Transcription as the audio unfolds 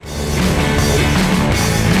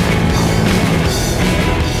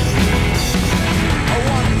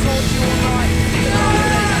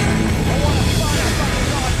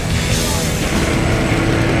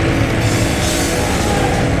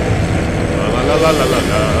la la la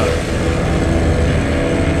la.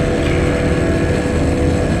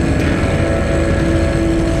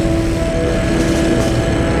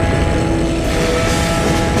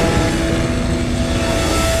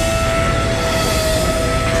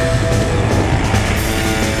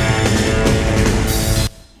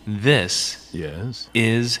 This Yes.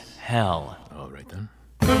 is hell. All right then.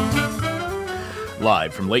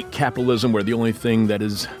 Live from late capitalism, where the only thing that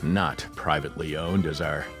is not privately owned is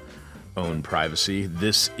our own privacy.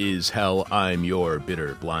 This is hell. I'm your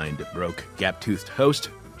bitter, blind, broke, gap-toothed host,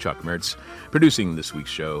 Chuck Mertz. Producing this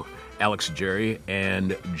week's show, Alex Jerry,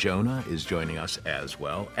 and Jonah is joining us as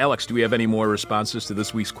well. Alex, do we have any more responses to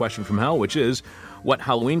this week's question from hell, which is, what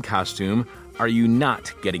Halloween costume are you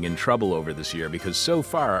not getting in trouble over this year? Because so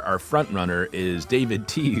far, our frontrunner is David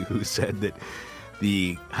T., who said that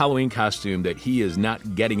the Halloween costume that he is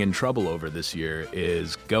not getting in trouble over this year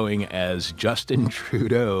is going as Justin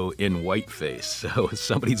Trudeau in whiteface. So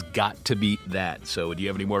somebody's got to beat that. So do you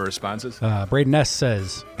have any more responses? Braden S.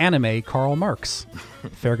 says, anime Karl Marx.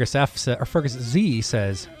 Fergus Z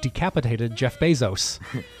says, decapitated Jeff Bezos.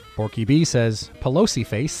 Borky B says, Pelosi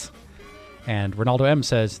face. And Ronaldo M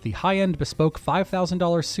says, the high-end bespoke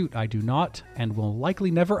 $5,000 suit I do not and will likely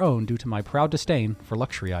never own due to my proud disdain for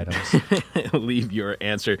luxury items. Leave your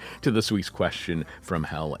answer to this week's question from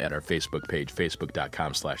hell at our Facebook page,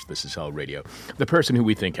 facebook.com/thisishellradio. The person who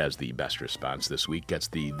we think has the best response this week gets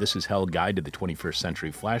the This Is Hell Guide to the 21st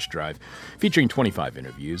Century flash drive, featuring 25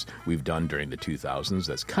 interviews we've done during the 2000s.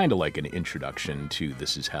 That's kind of like an introduction to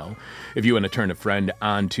This Is Hell. If you want to turn a friend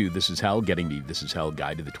on to This Is Hell, getting the This Is Hell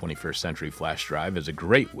Guide to the 21st Century flash drive is a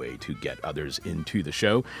great way to get others into the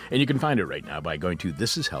show, and you can find it right now by going to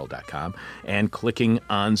thisishell.com and clicking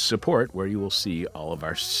on support, where you will see all of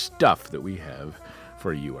our stuff that we have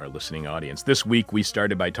for you, our listening audience. This week, we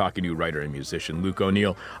started by talking to writer and musician Luke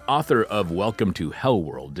O'Neill, author of Welcome to Hell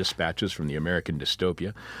World, Dispatches from the American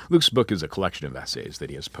Dystopia. Luke's book is a collection of essays that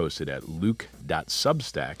he has posted at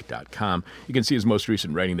luke.substack.com. You can see his most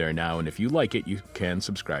recent writing there now, and if you like it, you can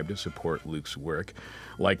subscribe to support Luke's work.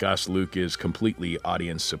 Like us, Luke is completely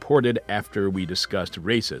audience-supported. After we discussed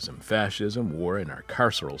racism, fascism, war, and our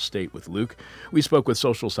carceral state with Luke, we spoke with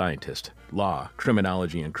social scientist, law,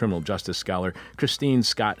 criminology, and criminal justice scholar Christine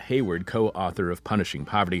Scott Hayward, co-author of Punishing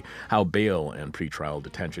Poverty, How Bail and Pretrial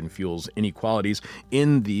Detention Fuels Inequalities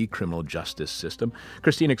in the Criminal Justice System.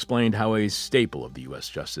 Christine explained how a staple of the U.S.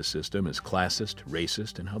 justice system is classist,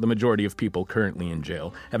 racist, and how the majority of people currently in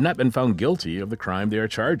jail have not been found guilty of the crime they are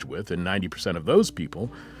charged with, and 90% of those people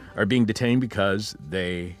are being detained because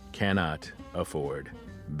they cannot afford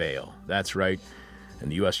bail. That's right. In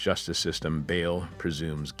the U.S. justice system, bail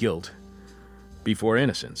presumes guilt before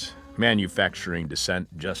innocence. Manufacturing dissent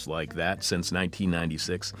just like that since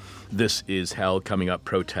 1996. This is hell. Coming up,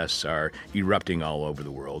 protests are erupting all over the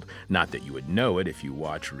world. Not that you would know it if you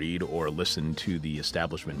watch, read, or listen to the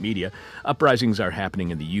establishment media. Uprisings are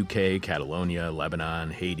happening in the UK, Catalonia, Lebanon,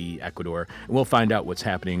 Haiti, Ecuador. And we'll find out what's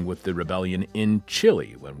happening with the rebellion in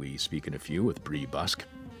Chile when we speak in a few with Bree Busk.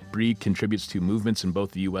 Bree contributes to movements in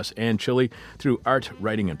both the U.S. and Chile through art,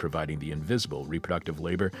 writing, and providing the invisible reproductive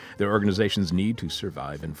labor their organizations need to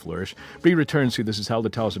survive and flourish. Bree returns to This Is Hell to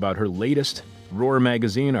tell us about her latest Roar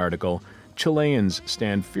magazine article, Chileans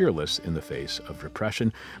Stand Fearless in the Face of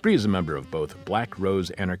Repression. Bree is a member of both Black Rose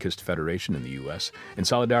Anarchist Federation in the U.S. and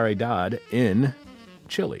Solidaridad in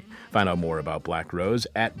Chile. Find out more about Black Rose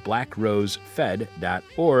at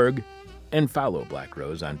blackrosefed.org. And follow Black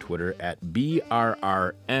Rose on Twitter at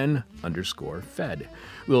BRRN_Fed.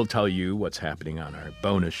 We'll tell you what's happening on our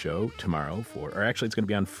bonus show tomorrow it's going to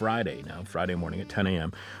be on Friday now, Friday morning at 10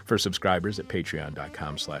 a.m. for subscribers at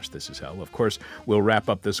patreon.com/thisishell. Of course, we'll wrap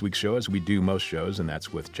up this week's show as we do most shows, and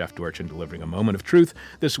that's with Jeff Dorchin delivering a moment of truth.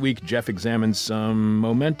 This week, Jeff examines some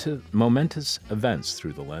momentous events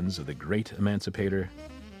through the lens of the great emancipator,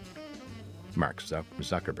 Mark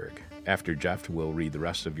Zuckerberg. After Jeff, we'll read the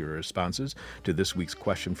rest of your responses to this week's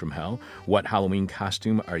question from hell. What Halloween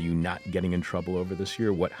costume are you not getting in trouble over this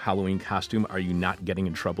year? What Halloween costume are you not getting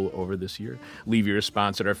in trouble over this year? Leave your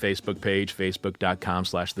response at our Facebook page,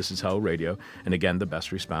 facebook.com/thisishellradio. And again, the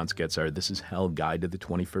best response gets our This Is Hell Guide to the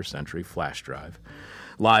 21st Century flash drive.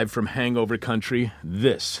 Live from Hangover Country,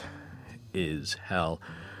 this is hell.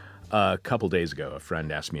 A couple days ago, a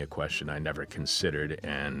friend asked me a question I never considered,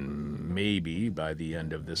 and maybe by the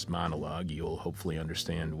end of this monologue, you'll hopefully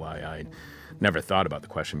understand why I never thought about the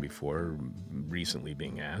question before, recently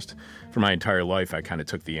being asked. For my entire life, I kind of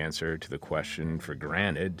took the answer to the question for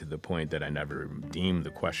granted, to the point that I never deemed the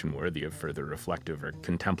question worthy of further reflective or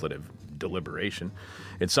contemplative deliberation.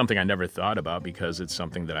 It's something I never thought about because it's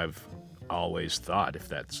something that I've always thought, if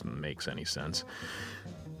that makes any sense.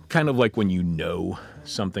 Kind of like when you know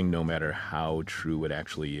something, no matter how true it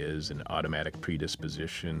actually is, an automatic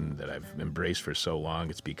predisposition that I've embraced for so long,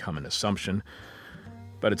 it's become an assumption.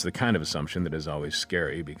 But it's the kind of assumption that is always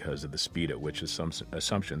scary because of the speed at which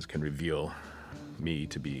assumptions can reveal me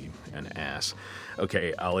to be an ass.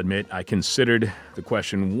 Okay, I'll admit I considered the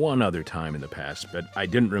question one other time in the past, but I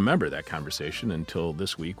didn't remember that conversation until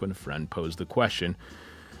this week when a friend posed the question.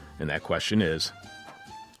 And that question is,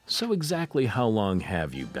 so exactly how long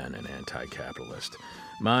have you been an anti-capitalist?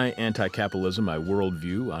 My anti-capitalism, my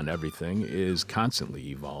worldview on everything is constantly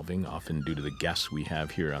evolving, often due to the guests we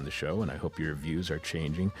have here on the show, and I hope your views are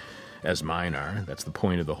changing, as mine are. That's the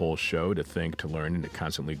point of the whole show, to think, to learn, and to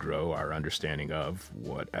constantly grow our understanding of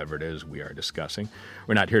whatever it is we are discussing.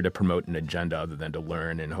 We're not here to promote an agenda other than to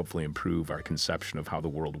learn and hopefully improve our conception of how the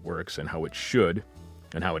world works and how it should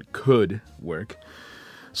and how it could work.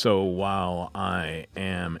 So while I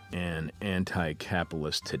am an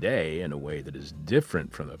anti-capitalist today in a way that is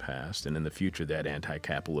different from the past, and in the future that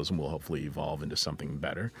anti-capitalism will hopefully evolve into something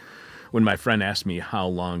better, when my friend asked me how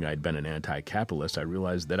long I'd been an anti-capitalist, I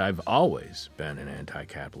realized that I've always been an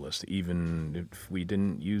anti-capitalist, even if we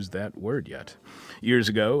didn't use that word yet. Years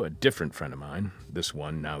ago, a different friend of mine, this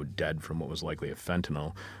one now dead from what was likely a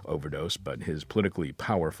fentanyl overdose, but his politically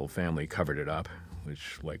powerful family covered it up,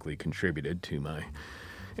 which likely contributed to my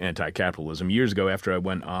anti-capitalism. Years ago, after I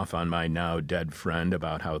went off on my now dead friend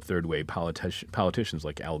about how third-way politicians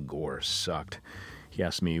like Al Gore sucked, he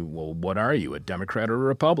asked me, well, what are you, a Democrat or a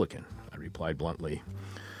Republican? I replied bluntly,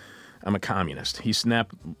 I'm a communist. He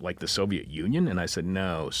snapped, like the Soviet Union? And I said,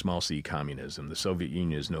 no, small c communism. The Soviet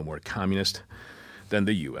Union is no more communist than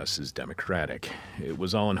the U.S. is democratic. It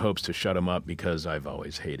was all in hopes to shut him up because I've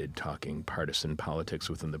always hated talking partisan politics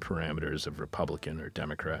within the parameters of Republican or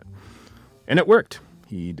Democrat. And it worked.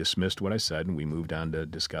 He dismissed what I said, and we moved on to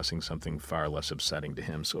discussing something far less upsetting to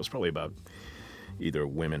him. So it was probably about either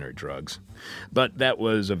women or drugs. But that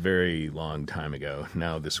was a very long time ago.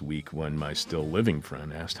 Now this week, when my still living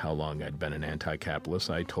friend asked how long I'd been an anti-capitalist,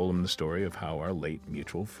 I told him the story of how our late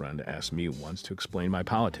mutual friend asked me once to explain my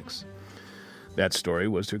politics. That story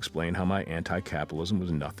was to explain how my anti-capitalism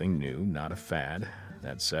was nothing new, not a fad.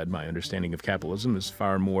 That said, my understanding of capitalism is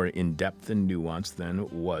far more in-depth and nuanced than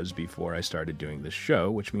it was before I started doing this show,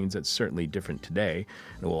 which means it's certainly different today,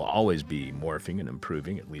 and will always be morphing and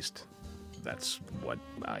improving, at least that's what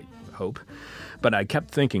I hope. But I kept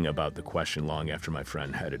thinking about the question long after my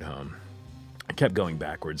friend headed home. I kept going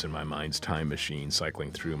backwards in my mind's time machine,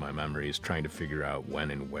 cycling through my memories, trying to figure out when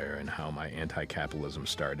and where and how my anti-capitalism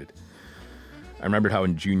started. I remembered how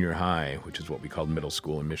in junior high, which is what we called middle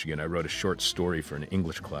school in Michigan, I wrote a short story for an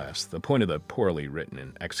English class. The point of the poorly written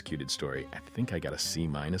and executed story, I think I got a C-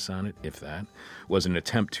 on it, if that, was an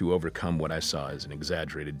attempt to overcome what I saw as an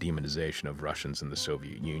exaggerated demonization of Russians in the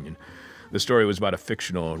Soviet Union. The story was about a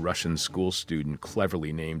fictional Russian school student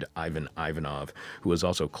cleverly named Ivan Ivanov, who was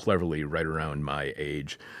also cleverly right around my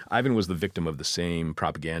age. Ivan was the victim of the same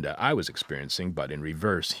propaganda I was experiencing, but in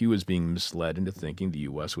reverse. He was being misled into thinking the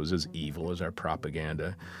U.S. was as evil as our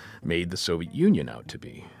propaganda made the Soviet Union out to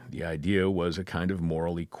be. The idea was a kind of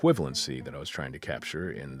moral equivalency that I was trying to capture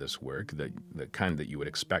in this work, the kind that you would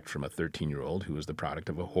expect from a 13-year-old who was the product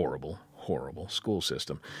of a horrible school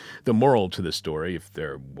system. The moral to the story, if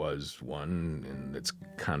there was one in its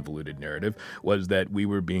convoluted narrative, was that we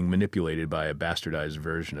were being manipulated by a bastardized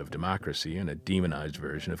version of democracy and a demonized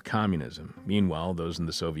version of communism. Meanwhile, those in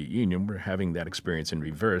the Soviet Union were having that experience in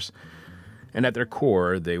reverse, and at their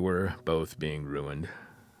core, they were both being ruined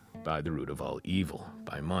by the root of all evil,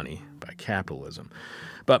 by money, by capitalism.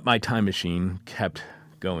 But my time machine kept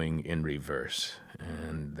going in reverse.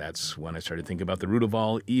 And that's when I started thinking about the root of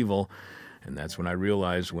all evil, and that's when I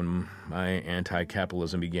realized when my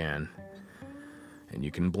anti-capitalism began. And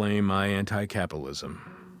you can blame my anti-capitalism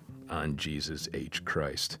on Jesus H.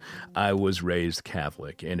 Christ. I was raised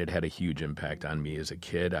Catholic, and it had a huge impact on me as a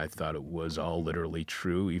kid. I thought it was all literally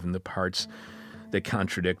true, even the parts that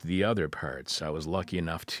contradict the other parts. I was lucky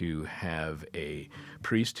enough to have a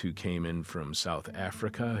priest who came in from South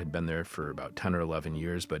Africa, had been there for about 10 or 11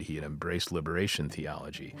 years, but he had embraced liberation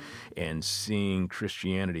theology. And seeing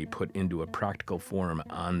Christianity put into a practical form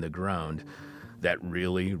on the ground, that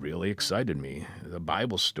really, really excited me. The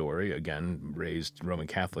Bible story, again, raised Roman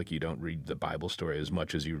Catholic, you don't read the Bible story as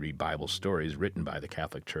much as you read Bible stories written by the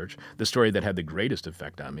Catholic Church. The story that had the greatest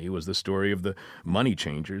effect on me was the story of the money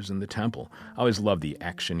changers in the temple. I always loved the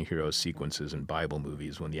action hero sequences in Bible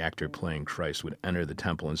movies when the actor playing Christ would enter the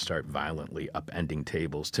temple and start violently upending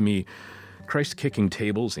tables. To me, Christ kicking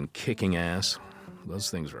tables and kicking ass, those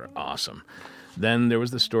things were awesome. Then there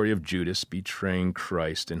was the story of Judas betraying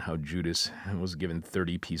Christ and how Judas was given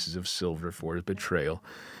 30 pieces of silver for his betrayal.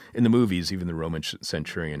 In the movies, even the Roman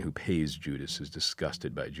centurion who pays Judas is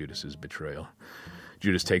disgusted by Judas's betrayal.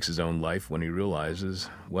 Judas takes his own life when he realizes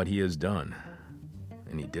what he has done.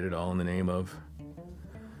 And he did it all in the name of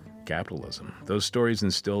capitalism. Those stories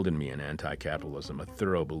instilled in me an anti-capitalism, a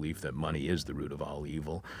thorough belief that money is the root of all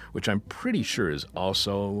evil, which I'm pretty sure is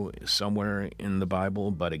also somewhere in the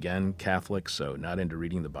Bible, but again, Catholic, so not into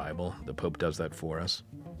reading the Bible. The Pope does that for us.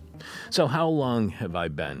 So how long have I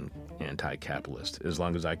been anti-capitalist? As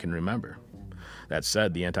long as I can remember. That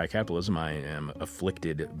said, the anti-capitalism I am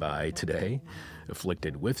afflicted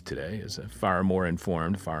with today, is far more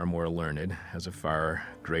informed, far more learned, has a far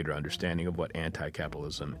greater understanding of what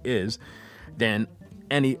anti-capitalism is than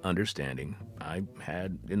any understanding I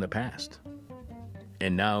had in the past.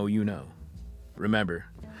 And now you know. Remember,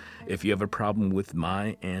 if you have a problem with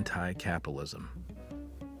my anti-capitalism,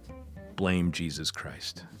 blame Jesus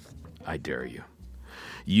Christ. I dare you.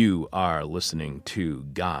 You are listening to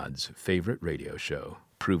God's favorite radio show,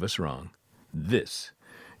 Prove Us Wrong. This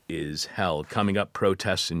is Hell. Coming up,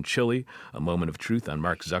 protests in Chile, a moment of truth on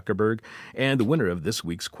Mark Zuckerberg, and the winner of this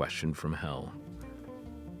week's question from Hell.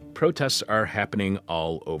 Protests are happening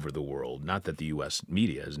all over the world. Not that the U.S.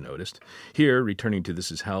 media has noticed. Here, returning to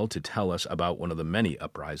This Is Hell to tell us about one of the many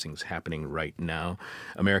uprisings happening right now,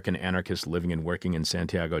 American anarchist living and working in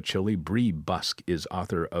Santiago, Chile, Bree Busk is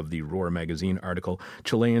author of the Roar magazine article,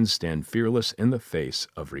 Chileans Stand Fearless in the Face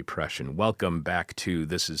of Repression. Welcome back to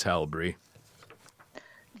This Is Hell, Bree.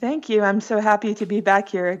 Thank you. I'm so happy to be back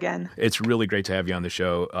here again. It's really great to have you on the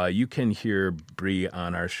show. You can hear Bree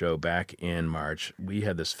on our show back in March. We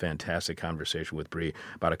had this fantastic conversation with Bree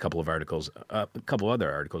about a couple of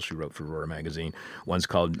other articles she wrote for Roar magazine. One's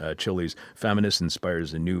called Chile's Feminist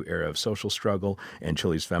Inspires a New Era of Social Struggle, and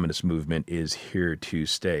Chile's feminist movement is here to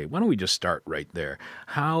stay. Why don't we just start right there?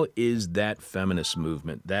 How is that feminist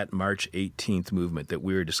movement, that March 18th movement that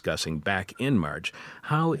we were discussing back in March,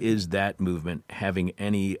 how is that movement having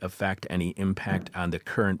any effect, any impact on the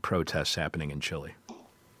current protests happening in Chile?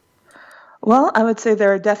 Well, I would say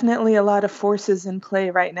there are definitely a lot of forces in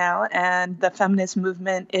play right now, and the feminist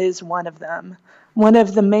movement is one of them. One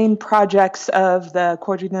of the main projects of the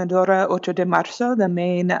Coordinadora 8 de Marzo, the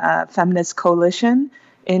main feminist coalition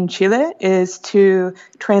in Chile, is to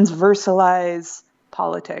transversalize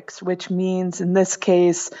politics, which means, in this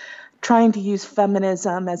case, trying to use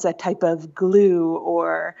feminism as a type of glue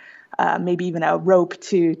or maybe even a rope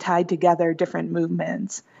to tie together different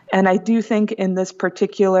movements. And I do think in this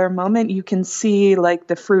particular moment, you can see like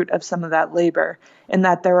the fruit of some of that labor, in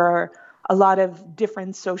that there are a lot of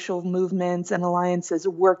different social movements and alliances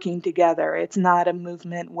working together. It's not a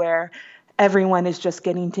movement where everyone is just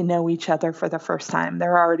getting to know each other for the first time.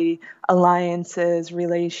 There are already alliances,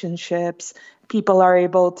 relationships. People are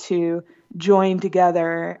able to join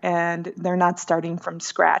together, and they're not starting from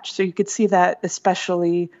scratch. So you could see that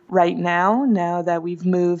especially right now that we've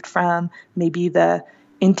moved from maybe the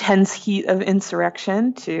intense heat of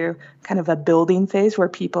insurrection to kind of a building phase where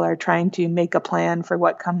people are trying to make a plan for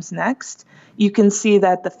what comes next. You can see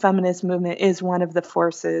that the feminist movement is one of the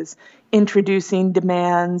forces introducing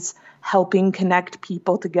demands, helping connect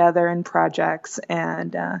people together in projects,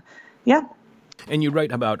 and And you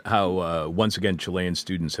write about how, once again, Chilean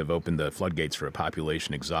students have opened the floodgates for a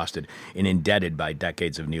population exhausted and indebted by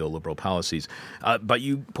decades of neoliberal policies. But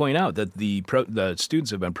you point out that the students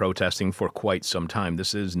have been protesting for quite some time.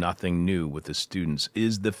 This is nothing new with the students.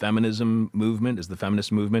 Is the feminist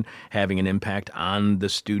movement having an impact on the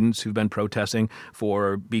students who've been protesting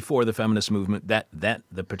before the feminist movement,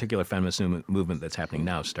 the particular feminist movement that's happening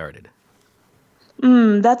now started?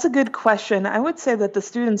 That's a good question. I would say that the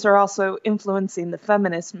students are also influencing the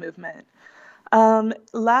feminist movement.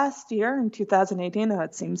 Last year, in 2018,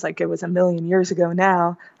 it seems like it was a million years ago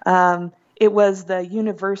now, it was the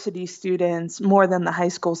university students more than the high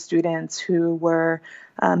school students who were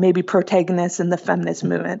maybe protagonists in the feminist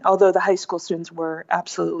movement, although the high school students were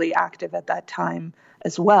absolutely active at that time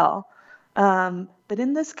as well. But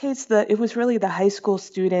in this case, it was really the high school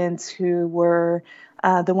students who were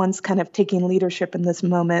the ones kind of taking leadership in this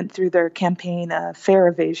moment through their campaign of fare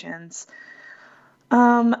evasions.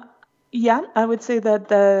 I would say that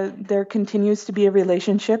there continues to be a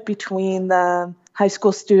relationship between the high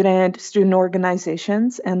school student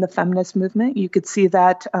organizations and the feminist movement. You could see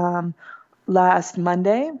that last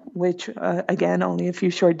Monday, which, again, only a few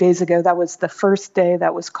short days ago, that was the first day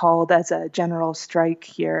that was called as a general strike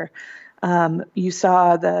here. You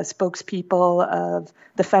saw the spokespeople of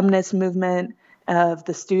the feminist movement, of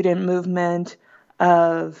the student movement,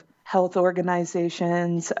 of health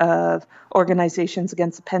organizations, of organizations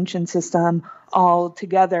against the pension system, all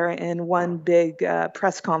together in one big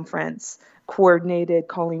press conference, coordinated,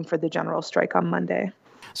 calling for the general strike on Monday.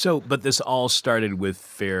 So, but this all started with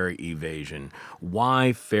fare evasion.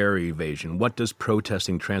 Why fare evasion? What does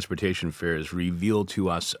protesting transportation fares reveal to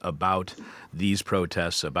us about these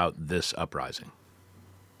protests, about this uprising?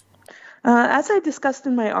 As I discussed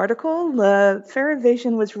in my article, fare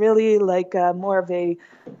evasion was really like more of a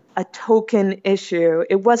token issue.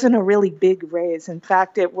 It wasn't a really big raise. In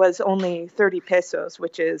fact, it was only 30 pesos,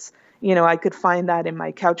 which is, I could find that in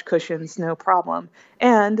my couch cushions, no problem.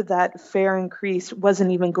 And that fare increase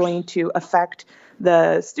wasn't even going to affect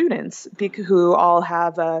the students who all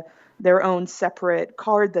have their own separate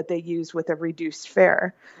card that they use with a reduced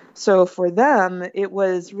fare. So for them, it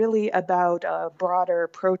was really about a broader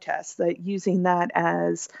protest, that using that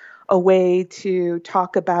as a way to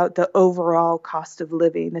talk about the overall cost of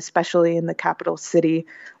living, especially in the capital city,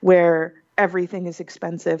 where everything is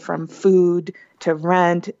expensive, from food to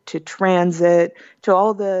rent to transit to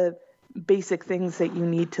all the basic things that you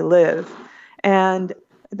need to live. And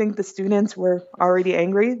I think the students were already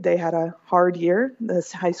angry. They had a hard year, the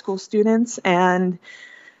high school students, and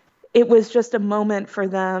it was just a moment for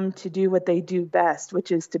them to do what they do best, which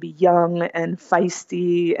is to be young and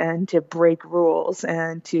feisty and to break rules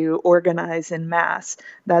and to organize in mass.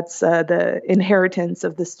 That's the inheritance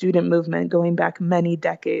of the student movement going back many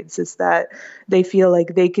decades, is that they feel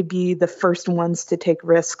like they could be the first ones to take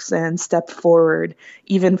risks and step forward,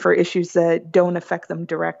 even for issues that don't affect them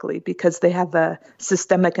directly, because they have a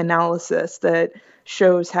systemic analysis that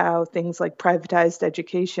shows how things like privatized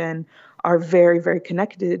education are very, very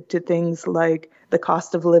connected to things like the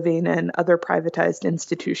cost of living and other privatized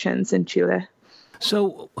institutions in Chile.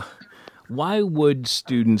 So why would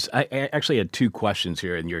students, I actually had two questions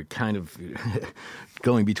here, and you're kind of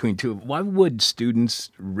going between two. Why would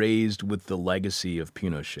students raised with the legacy of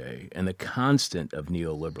Pinochet and the constant of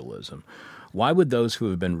neoliberalism, why would those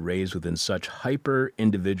who have been raised within such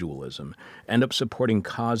hyper-individualism end up supporting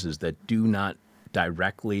causes that do not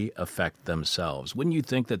directly affect themselves? Wouldn't you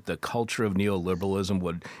think that the culture of neoliberalism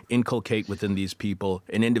would inculcate within these people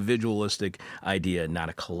an individualistic idea, not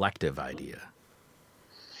a collective idea?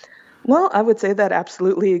 Well, I would say that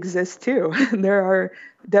absolutely exists too. There are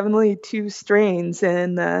definitely two strains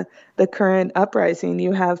in the current uprising.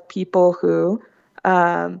 You have people who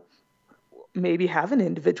maybe have an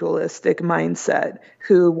individualistic mindset,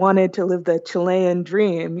 who wanted to live the Chilean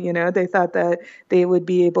dream. They thought that they would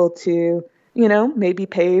be able to maybe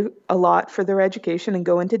pay a lot for their education and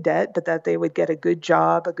go into debt, but that they would get a good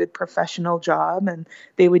job, a good professional job, and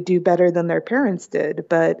they would do better than their parents did.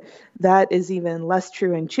 But that is even less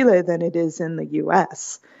true in Chile than it is in the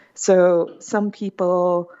US. So some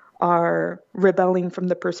people are rebelling from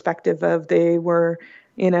the perspective of they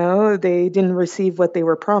didn't receive what they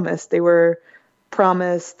were promised. They were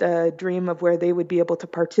promised a dream of where they would be able to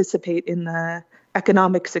participate in the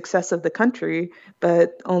economic success of the country,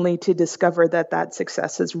 but only to discover that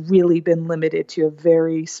success has really been limited to a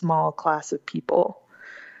very small class of people.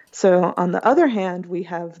 So on the other hand, we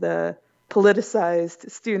have the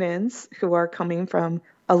politicized students who are coming from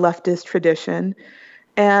a leftist tradition,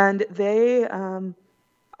 and they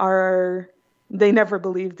never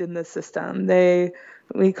believed in the system.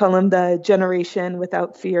 We call them the generation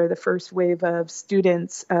without fear, the first wave of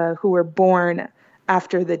students who were born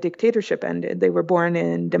after the dictatorship ended. They were born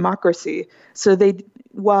in democracy. So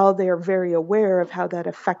while they are very aware of how that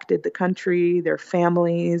affected the country, their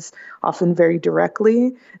families, often very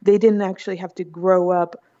directly, they didn't actually have to grow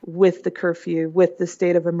up with the curfew, with the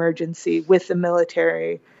state of emergency, with the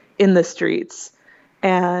military in the streets.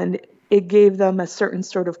 And it gave them a certain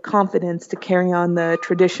sort of confidence to carry on the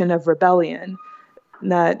tradition of rebellion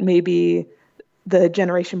that maybe the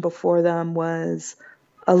generation before them was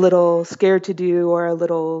a little scared to do, or a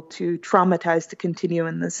little too traumatized to continue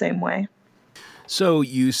in the same way. So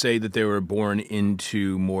you say that they were born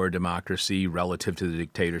into more democracy relative to the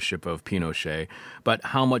dictatorship of Pinochet, but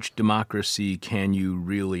how much democracy can you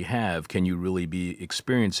really have? Can you really be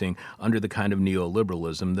experiencing under the kind of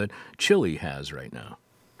neoliberalism that Chile has right now?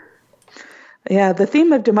 Yeah, the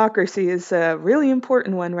theme of democracy is a really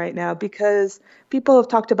important one right now, because people have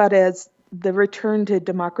talked about it as the return to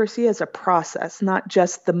democracy as a process, not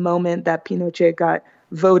just the moment that Pinochet got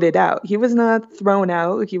voted out. He was not thrown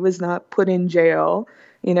out. He was not put in jail.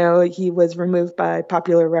 He was removed by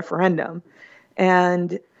popular referendum.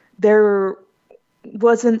 And there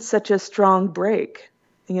wasn't such a strong break,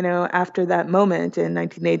 after that moment in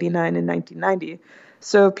 1989 and 1990.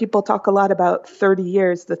 So people talk a lot about 30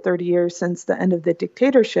 years, the 30 years since the end of the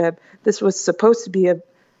dictatorship. This was supposed to be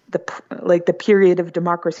the period of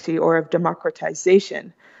democracy or of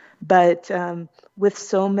democratization. But with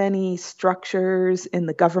so many structures in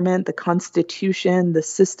the government, the constitution, the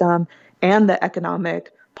system, and the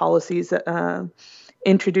economic policies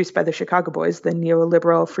introduced by the Chicago Boys, the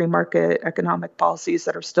neoliberal free market economic policies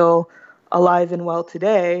that are still alive and well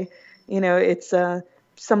today, it's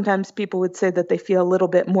sometimes people would say that they feel a little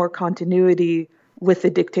bit more continuity with the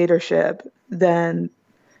dictatorship than,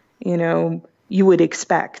 you would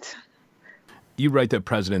expect. You write that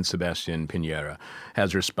President Sebastián Piñera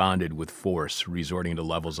has responded with force, resorting to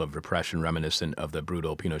levels of repression reminiscent of the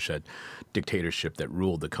brutal Pinochet dictatorship that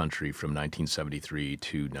ruled the country from 1973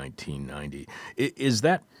 to 1990. Is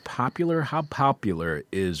that popular? How popular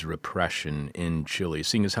is repression in Chile,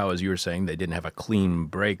 seeing as how, as you were saying, they didn't have a clean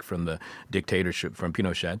break from the dictatorship from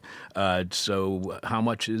Pinochet? So how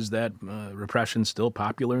much is that repression still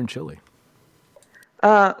popular in Chile?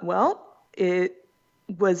 Well, it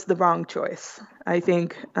was the wrong choice. I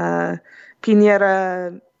think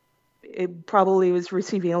Piñera probably was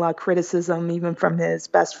receiving a lot of criticism, even from his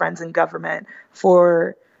best friends in government,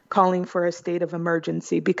 for calling for a state of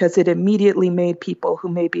emergency, because it immediately made people who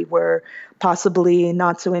maybe were possibly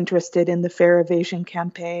not so interested in the fare evasion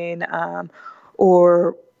campaign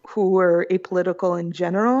or who were apolitical in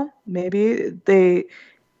general, maybe they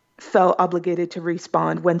felt obligated to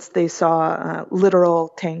respond once they saw literal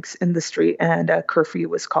tanks in the street and a curfew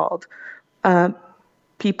was called.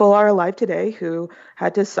 People are alive today who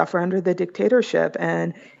had to suffer under the dictatorship,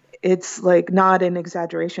 and it's not an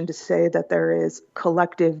exaggeration to say that there is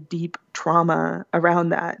collective deep trauma around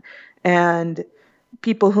that. And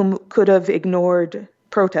people who could have ignored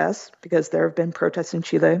protests, because there have been protests in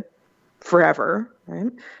Chile forever,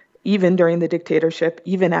 right? Even during the dictatorship,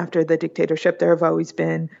 even after the dictatorship, there have always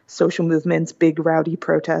been social movements, big rowdy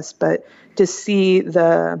protests. But to see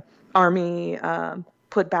the army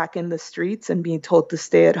put back in the streets and being told to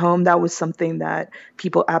stay at home, that was something that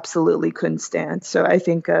people absolutely couldn't stand. So I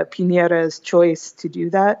think Piñera's choice to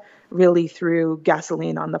do that really threw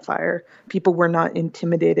gasoline on the fire. People were not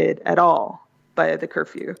intimidated at all by the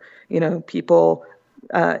curfew. People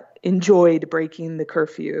enjoyed breaking the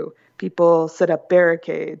curfew. People set up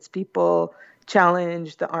barricades. People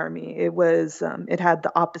challenged the army. It had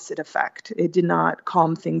the opposite effect. It did not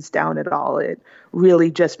calm things down at all. It really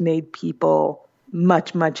just made people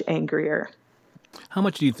much, much angrier. How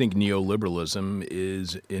much do you think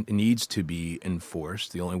neoliberalism needs to be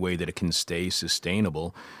enforced? The only way that it can stay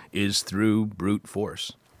sustainable is through brute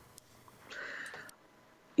force.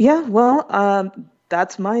 Yeah, well,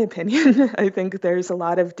 that's my opinion. I think there's a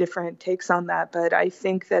lot of different takes on that, but I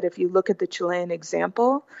think that if you look at the Chilean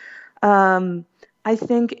example, I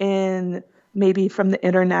think maybe from the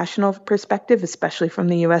international perspective, especially from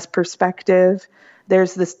the U.S. perspective,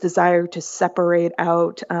 there's this desire to separate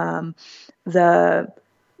out the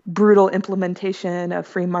brutal implementation of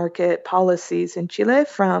free market policies in Chile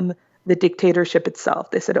from the dictatorship itself.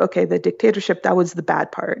 They said, okay, the dictatorship, that was the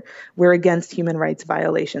bad part. We're against human rights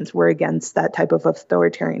violations. We're against that type of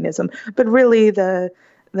authoritarianism. But really, the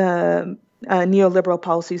neoliberal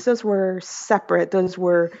policies, those were separate. Those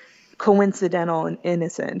were coincidental and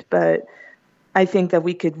innocent. But I think that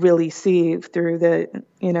we could really see through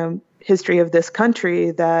the history of this country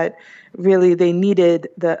that really they needed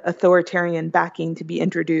the authoritarian backing to be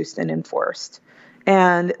introduced and enforced.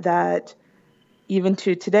 And that even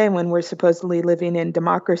to today, when we're supposedly living in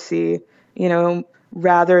democracy,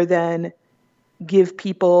 rather than give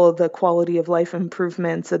people the quality of life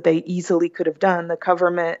improvements that they easily could have done, the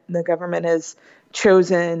government has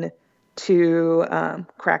chosen to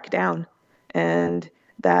crack down, and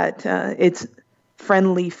that its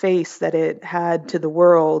friendly face that it had to the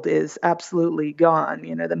world is absolutely gone.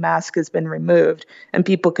 The mask has been removed, and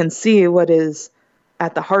people can see what is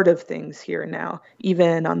at the heart of things here now,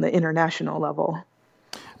 even on the international level.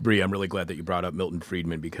 Bree, I'm really glad that you brought up Milton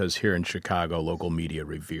Friedman, because here in Chicago, local media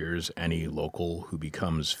reveres any local who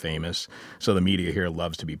becomes famous. So the media here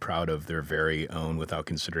loves to be proud of their very own without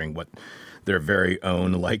considering what their very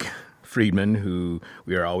own, like Friedman, who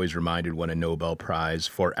we are always reminded won a Nobel Prize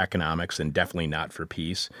for economics and definitely not for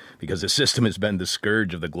peace, because the system has been the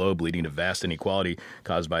scourge of the globe, leading to vast inequality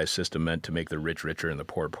caused by a system meant to make the rich richer and the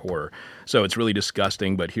poor poorer. So it's really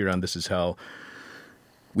disgusting, but here on This Is Hell,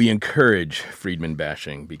 we encourage Friedman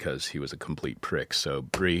bashing because he was a complete prick. So,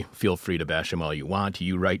 Bree, feel free to bash him all you want.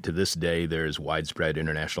 You write, to this day, there's widespread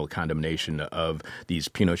international condemnation of these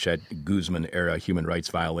Pinochet-Guzman-era human rights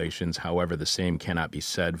violations. However, the same cannot be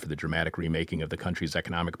said for the dramatic remaking of the country's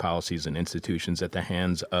economic policies and institutions at the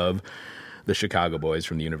hands of the Chicago boys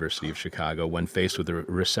from the University of Chicago. When faced with a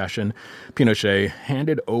recession, Pinochet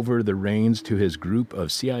handed over the reins to his group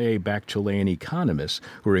of CIA-backed Chilean economists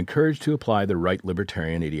who were encouraged to apply the right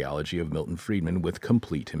libertarian ideology of Milton Friedman with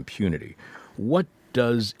complete impunity. What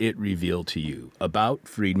does it reveal to you about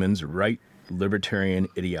Friedman's right libertarian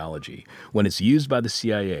ideology when it's used by the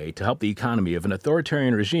CIA to help the economy of an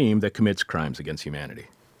authoritarian regime that commits crimes against humanity?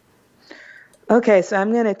 Okay, so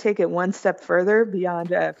I'm going to take it one step further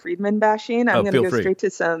beyond Friedman bashing. I'm going to go straight to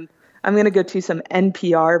some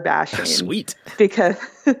NPR bashing. Sweet. Because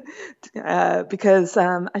I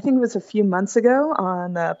think it was a few months ago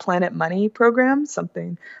on the Planet Money program,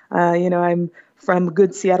 something, I'm from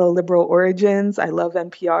good Seattle liberal origins. I love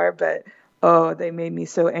NPR, but they made me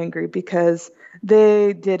so angry because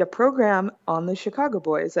they did a program on the Chicago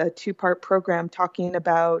boys, a 2-part program talking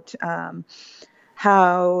about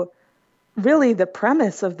how really the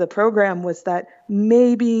premise of the program was that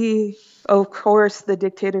maybe, of course, the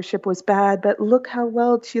dictatorship was bad, but look how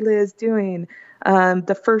well Chile is doing.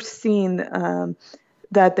 The first scene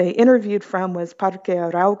that they interviewed from was Parque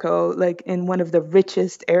Arauco, like in one of the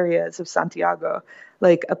richest areas of Santiago,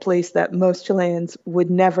 like a place that most Chileans would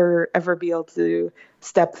never, ever be able to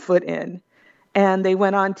step foot in. And they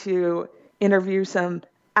went on to interview some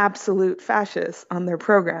absolute fascists on their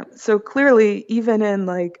program. So clearly, even in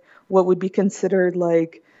like what would be considered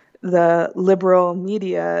like the liberal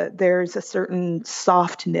media, there's a certain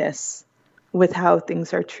softness with how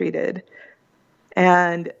things are treated.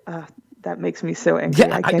 And that makes me so angry.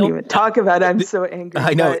 Yeah, I can't even talk about it. I'm so angry.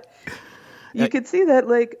 I know. But you could see that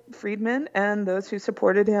like Friedman and those who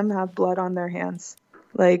supported him have blood on their hands.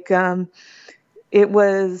 Like they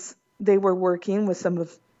were working with some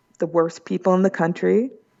of the worst people in the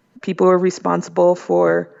country. People who are responsible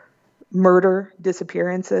for murder,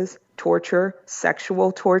 disappearances, torture,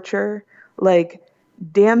 sexual torture, like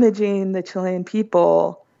damaging the Chilean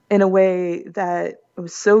people in a way that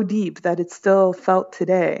was so deep that it still felt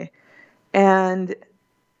today. And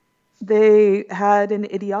they had an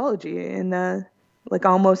ideology in like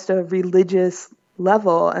almost a religious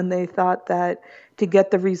level, and they thought that to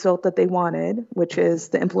get the result that they wanted, which is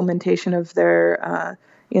the implementation of their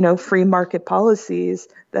free market policies,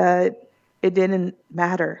 that it didn't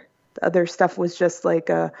matter. The other stuff was just like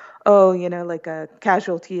like a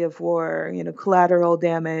casualty of war, collateral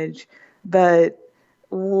damage. But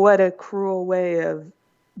what a cruel way of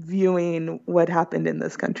viewing what happened in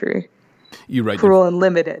this country. You write cruel and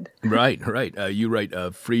limited. Right. You write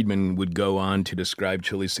Friedman would go on to describe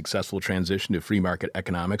Chile's successful transition to free market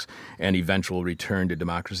economics and eventual return to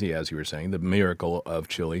democracy, as you were saying, the miracle of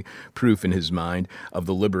Chile, proof in his mind of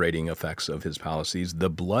the liberating effects of his policies. The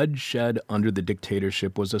bloodshed under the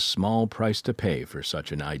dictatorship was a small price to pay for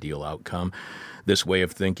such an ideal outcome. This way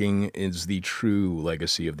of thinking is the true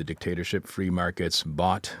legacy of the dictatorship, free markets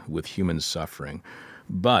bought with human suffering.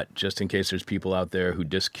 But just in case there's people out there who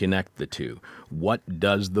disconnect the two, what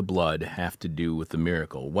does the blood have to do with the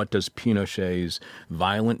miracle? What does Pinochet's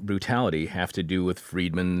violent brutality have to do with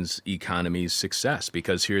Friedman's economy's success?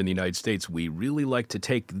 Because here in the United States, we really like to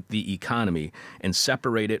take the economy and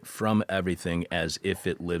separate it from everything as if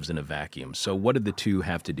it lives in a vacuum. So what do the two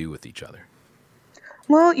have to do with each other?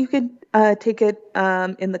 Well, you could take it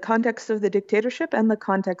in the context of the dictatorship and the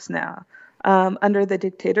context now. Under the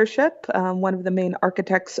dictatorship, one of the main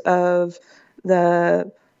architects of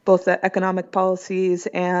both the economic policies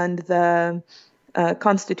and the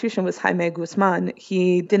Constitution was Jaime Guzman.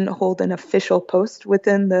 He didn't hold an official post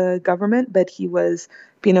within the government, but he was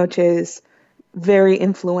Pinochet's very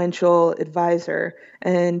influential advisor,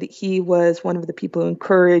 and he was one of the people who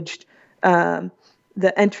encouraged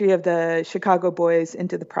the entry of the Chicago boys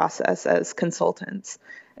into the process as consultants.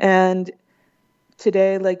 And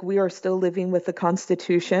today, we are still living with the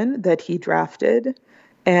Constitution that he drafted,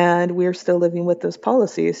 and we're still living with those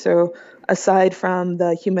policies. So aside from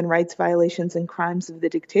the human rights violations and crimes of the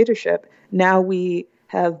dictatorship, now we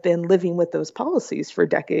have been living with those policies for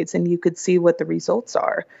decades, and you could see what the results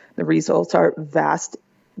are. The results are vast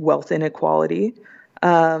wealth inequality,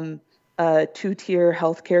 a two-tier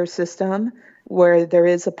healthcare system where there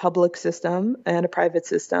is a public system and a private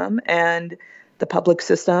system, and the public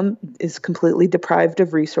system is completely deprived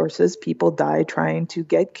of resources. People die trying to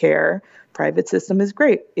get care. Private system is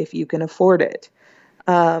great if you can afford it.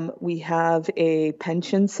 We have a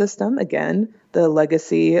pension system, again, the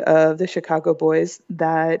legacy of the Chicago boys,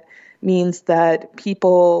 that means that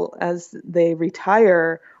people, as they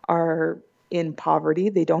retire, are in poverty.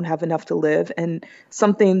 They don't have enough to live. And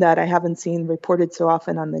something that I haven't seen reported so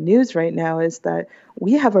often on the news right now is that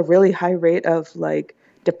we have a really high rate of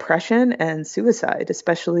depression and suicide,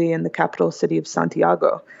 especially in the capital city of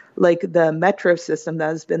Santiago. Like the metro system that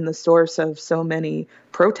has been the source of so many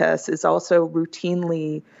protests is also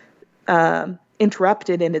routinely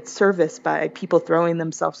interrupted in its service by people throwing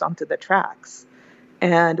themselves onto the tracks.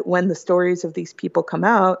 And when the stories of these people come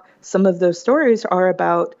out, some of those stories are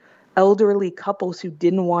about elderly couples who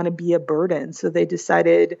didn't want to be a burden, so they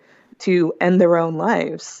decided to end their own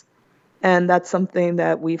lives. And that's something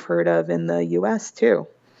that we've heard of in the US too.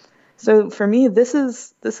 So for me, this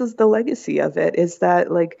is the legacy of it, is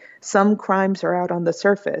that like some crimes are out on the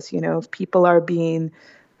surface. If people are being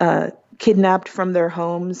kidnapped from their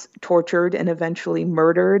homes, tortured, and eventually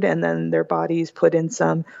murdered, and then their bodies put in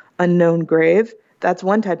some unknown grave, that's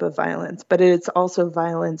one type of violence. But it's also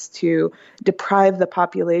violence to deprive the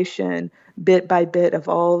population bit by bit of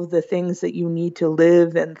all of the things that you need to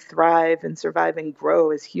live and thrive and survive and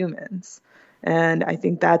grow as humans. And I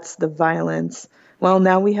think that's the violence. Well,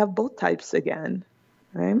 now we have both types again,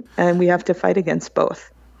 right? And we have to fight against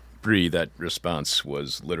both. Bree, that response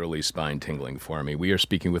was literally spine-tingling for me. We are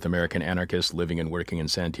speaking with American anarchist living and working in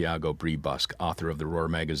Santiago, Bree Busk, author of the Roar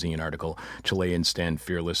magazine article, Chileans Stand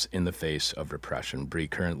Fearless in the Face of Repression. Bree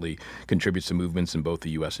currently contributes to movements in both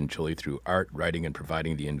the U.S. and Chile through art, writing, and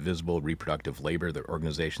providing the invisible reproductive labor that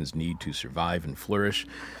organizations need to survive and flourish.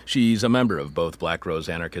 She's a member of both Black Rose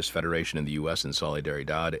Anarchist Federation in the U.S. and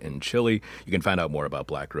Solidaridad in Chile. You can find out more about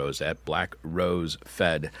Black Rose at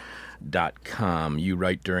blackrosefed.com. You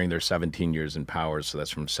write during their 17 years in power, so that's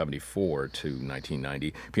from 74 to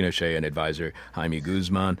 1990, Pinochet and advisor Jaime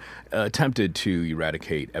Guzman attempted to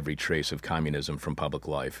eradicate every trace of communism from public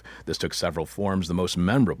life. This took several forms, the most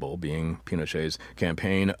memorable being Pinochet's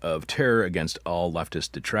campaign of terror against all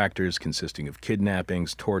leftist detractors, consisting of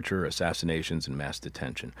kidnappings, torture, assassinations, and mass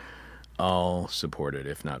detention. All supported,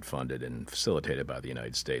 if not funded, and facilitated by the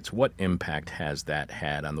United States. What impact has that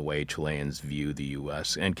had on the way Chileans view the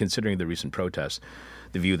U.S., and considering the recent protests,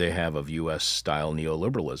 the view they have of U.S.-style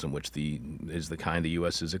neoliberalism, which is the kind the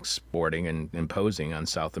U.S. is exporting and imposing on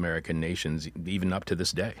South American nations, even up to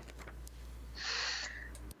this day?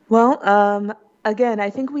 Well, again,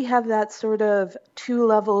 I think we have that sort of two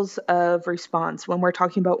levels of response when we're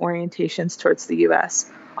talking about orientations towards the U.S.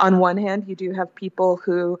 On one hand, you do have people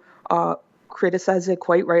who criticize it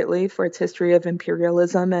quite rightly for its history of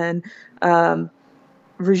imperialism and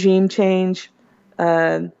regime change,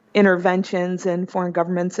 interventions in foreign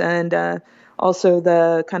governments, and also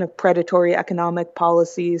the kind of predatory economic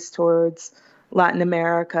policies towards Latin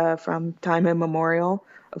America from time immemorial,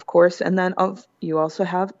 of course. And then you also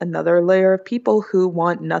have another layer of people who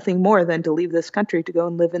want nothing more than to leave this country to go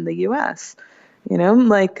and live in the U.S.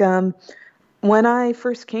 When I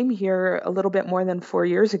first came here a little bit more than 4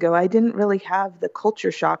 years ago, I didn't really have the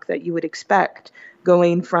culture shock that you would expect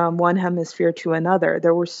going from one hemisphere to another.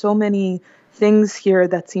 There were so many things here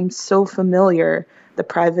that seemed so familiar. The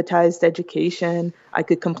privatized education, I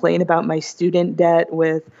could complain about my student debt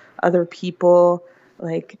with other people.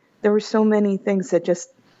 Like, there were so many things that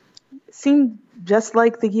just seemed just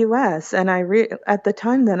like the U.S. And at the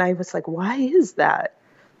time then I was like, why is that?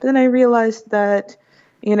 But then I realized that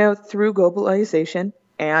through globalization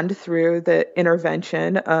and through the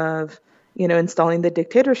intervention of, installing the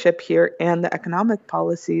dictatorship here and the economic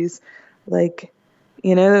policies, the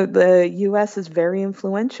U.S. is very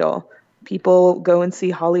influential. People go and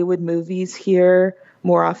see Hollywood movies here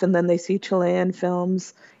more often than they see Chilean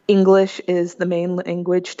films. English is the main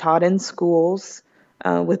language taught in schools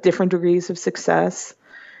with different degrees of success.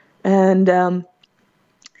 And,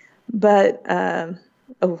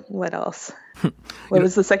 what else? What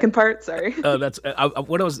was the second part? Sorry.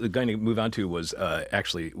 What I was going to move on to was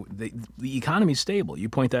actually the economy is stable. You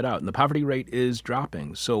point that out, and the poverty rate is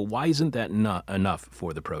dropping. So why isn't that enough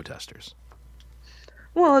for the protesters?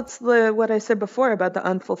 Well, it's what I said before about the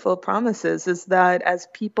unfulfilled promises, is that as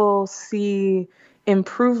people see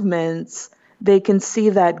improvements, they can see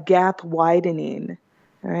that gap widening,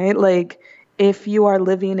 right? Like, if you are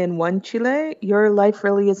living in one Chile, your life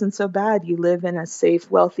really isn't so bad. You live in a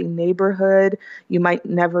safe, wealthy neighborhood. You might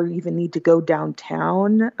never even need to go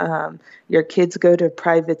downtown. Your kids go to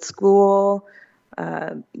private school.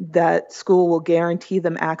 That school will guarantee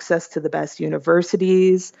them access to the best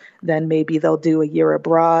universities. Then maybe they'll do a year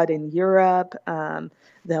abroad in Europe.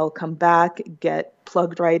 They'll come back, get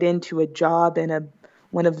plugged right into a job in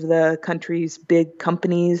one of the country's big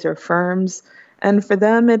companies or firms. And for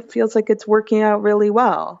them, it feels like it's working out really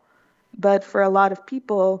well. But for a lot of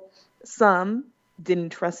people, some didn't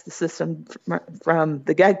trust the system from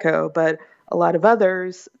the get-go, but a lot of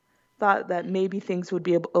others thought that maybe things would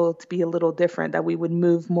be able to be a little different, that we would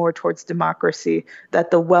move more towards democracy, that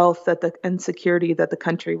the wealth and security that the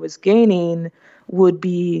country was gaining would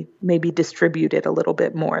be maybe distributed a little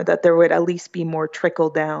bit more, that there would at least be more trickle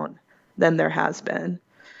down than there has been.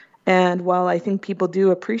 And while I think people do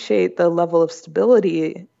appreciate the level of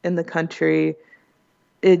stability in the country,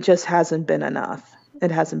 it just hasn't been enough. It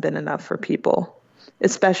hasn't been enough for people,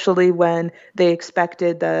 especially when they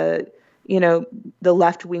expected the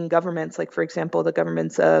left-wing governments, like, for example, the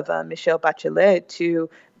governments of Michelle Bachelet, to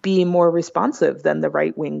be more responsive than the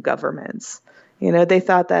right-wing governments. They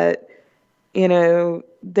thought that,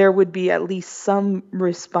 there would be at least some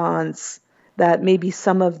response, that maybe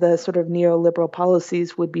some of the sort of neoliberal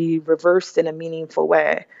policies would be reversed in a meaningful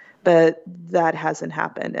way. But that hasn't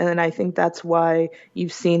happened. And I think that's why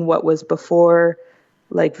you've seen what was before,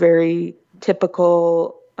 like, very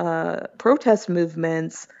typical protest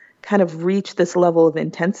movements kind of reach this level of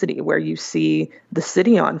intensity where you see the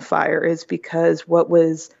city on fire, is because what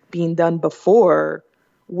was being done before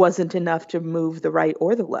wasn't enough to move the right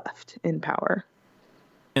or the left in power.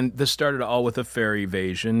 And this started all with a fare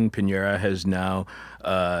evasion. Piñera has now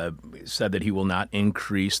said that he will not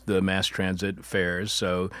increase the mass transit fares,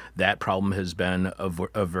 so that problem has been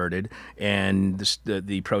averted. And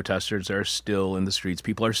the protesters are still in the streets.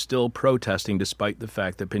 People are still protesting, despite the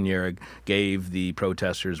fact that Piñera gave the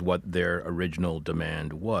protesters what their original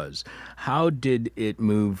demand was. How did it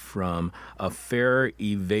move from a fare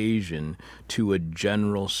evasion to a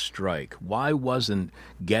general strike? Why wasn't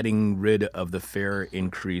getting rid of the fare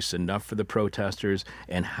increase enough for the protesters,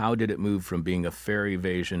 and how did it move from being a fare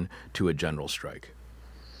evasion to a general strike?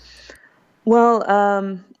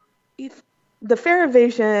 Well, if the fare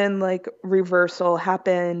evasion reversal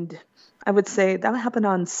happened, I would say that happened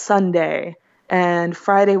on Sunday, and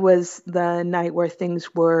Friday was the night where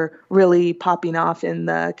things were really popping off in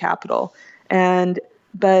the Capitol.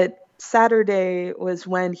 But Saturday was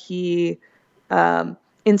when he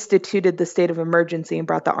instituted the state of emergency and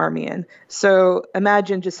brought the army in. So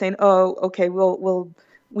imagine just saying, "Oh, okay,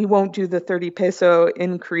 we won't do the 30 peso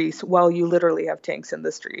increase," while you literally have tanks in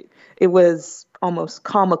the street. It was almost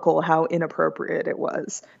comical how inappropriate it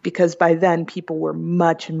was, because by then people were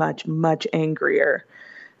much, much, much angrier.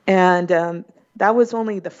 And that was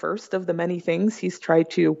only the first of the many things he's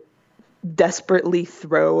tried to desperately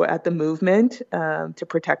throw at the movement to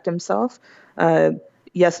protect himself.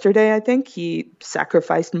 Yesterday, I think, he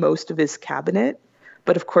sacrificed most of his cabinet,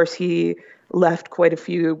 but of course he left quite a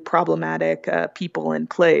few problematic people in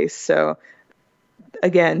place. So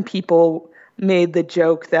again, people made the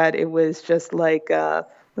joke that it was just like, what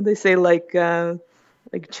they say, like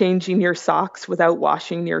changing your socks without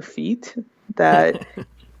washing your feet. That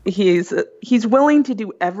he's willing to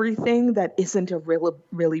do everything that isn't a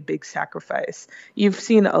really big sacrifice. You've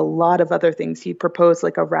seen a lot of other things. He proposed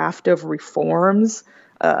like a raft of reforms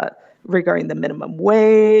regarding the minimum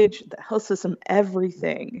wage, the health system,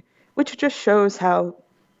 everything, which just shows how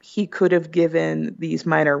he could have given these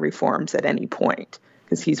minor reforms at any point,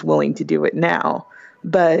 because he's willing to do it now.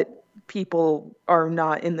 But people are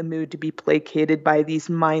not in the mood to be placated by these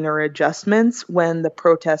minor adjustments when the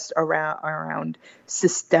protests around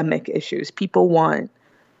systemic issues. People want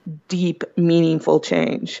deep, meaningful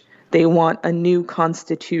change. They want a new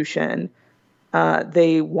constitution.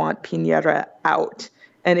 They want Piñera out.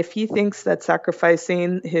 And if he thinks that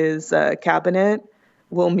sacrificing his cabinet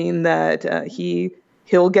will mean that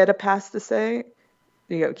he'll get a pass to say,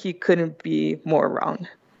 he couldn't be more wrong.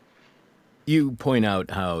 You point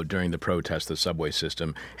out how during the protest, the subway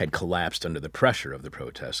system had collapsed under the pressure of the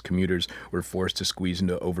protests. Commuters were forced to squeeze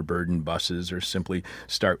into overburdened buses or simply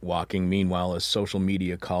start walking. Meanwhile, a social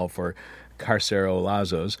media call for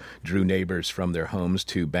carcerolazos drew neighbors from their homes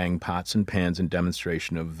to bang pots and pans in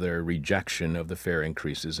demonstration of their rejection of the fare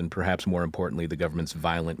increases and, perhaps more importantly, the government's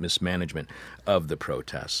violent mismanagement of the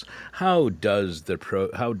protests. How does their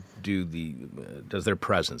presence,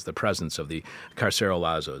 the presence of the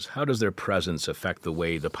carcerolazos, how does their presence affect the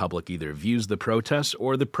way the public either views the protests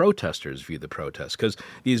or the protesters view the protests? Because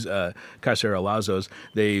these carcerolazos,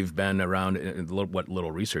 they've been around, what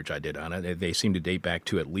little research I did on it, they seem to date back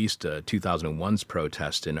to at least 2001's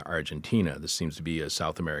protest in Argentina. This seems to be a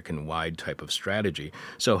South American-wide type of strategy.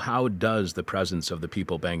 So how does the presence of the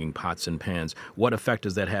people banging pots and pans, what effect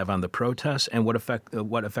does that have on the protests, and what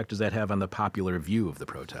effect does that have on the popular view of the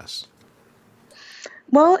protests?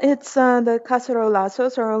 Well, it's the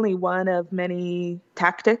cacerolazos are only one of many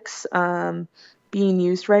tactics being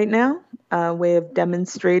used right now. way of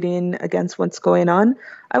demonstrating against what's going on.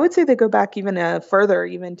 I would say they go back even further,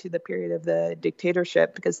 even to the period of the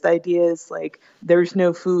dictatorship, because the idea is like there's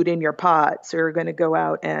no food in your pot, so you're going to go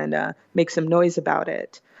out and make some noise about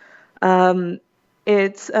it.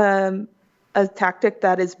 It's a tactic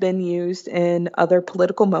that has been used in other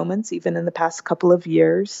political moments, even in the past couple of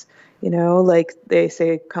years. Like they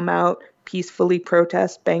say, come out, peacefully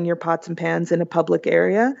protest, bang your pots and pans in a public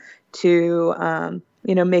area to,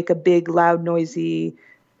 make a big, loud, noisy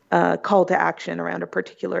call to action around a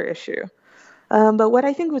particular issue. But what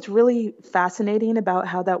I think was really fascinating about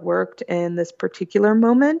how that worked in this particular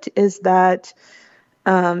moment is that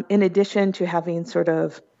in addition to having sort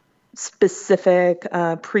of specific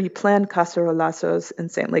pre-planned cacerolazos and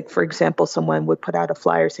saying, like, for example, someone would put out a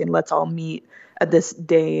flyer saying, let's all meet at this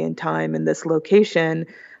day and time in this location.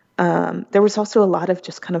 There was also a lot of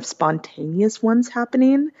just kind of spontaneous ones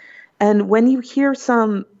happening. And when you hear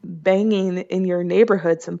some banging in your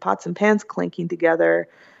neighborhood, some pots and pans clinking together,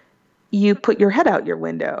 you put your head out your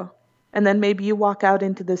window. And then maybe you walk out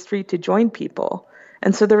into the street to join people.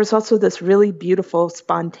 And so there was also this really beautiful,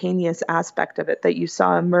 spontaneous aspect of it that you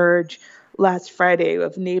saw emerge last Friday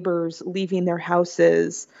of neighbors leaving their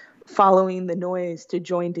houses, following the noise to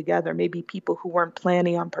join together. Maybe people who weren't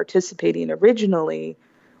planning on participating originally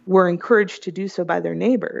were encouraged to do so by their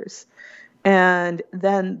neighbors. And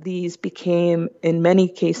then these became, in many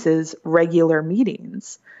cases, regular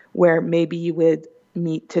meetings where maybe you would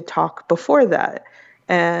meet to talk before that.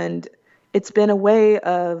 And it's been a way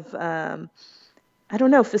of,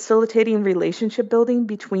 facilitating relationship building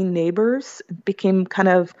between neighbors. It became kind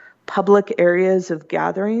of public areas of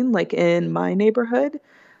gathering, like in my neighborhood.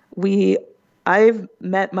 I've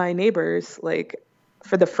met my neighbors, like,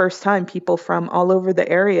 for the first time, people from all over the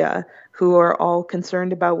area who are all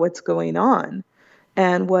concerned about what's going on.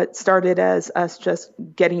 And what started as us just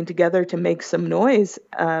getting together to make some noise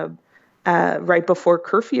right before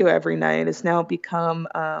curfew every night has now become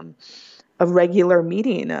a regular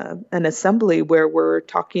meeting, an assembly where we're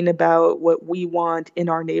talking about what we want in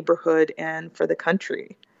our neighborhood and for the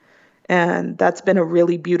country. And that's been a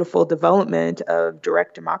really beautiful development of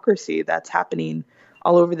direct democracy that's happening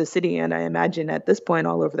all over the city, and I imagine at this point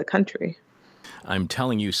all over the country. I'm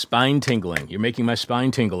telling you, spine tingling. You're making my spine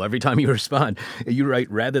tingle every time you respond. You write,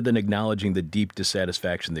 rather than acknowledging the deep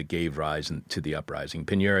dissatisfaction that gave rise to the uprising,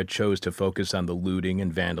 Piñera chose to focus on the looting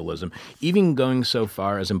and vandalism, even going so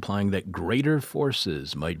far as implying that greater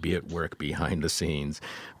forces might be at work behind the scenes.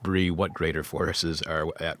 Bree, what greater forces are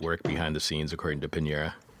at work behind the scenes, according to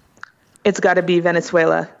Piñera? It's got to be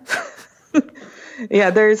Venezuela.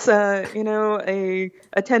 Yeah, there's a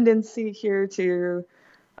tendency here to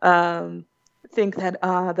think that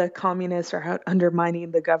the communists are out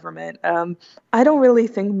undermining the government. I don't really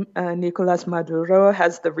think Nicolas Maduro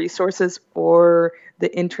has the resources or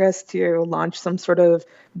the interest to launch some sort of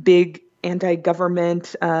big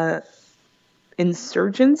anti-government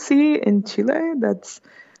insurgency in Chile. That's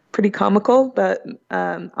pretty comical, but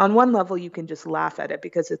on one level you can just laugh at it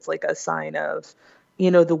because it's like a sign of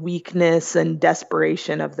the weakness and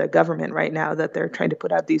desperation of the government right now that they're trying to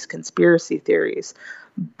put out these conspiracy theories.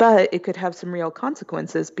 But it could have some real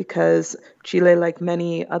consequences because Chile, like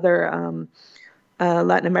many other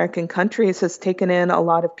Latin American countries, has taken in a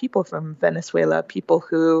lot of people from Venezuela, people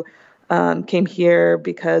who came here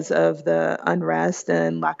because of the unrest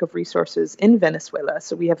and lack of resources in Venezuela.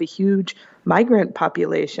 So we have a huge migrant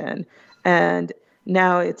population. And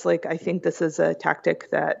now it's like, I think this is a tactic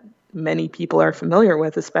that many people are familiar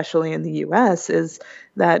with, especially in the US, is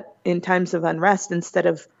that in times of unrest, instead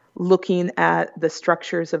of looking at the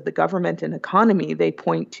structures of the government and economy, they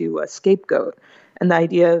point to a scapegoat. And the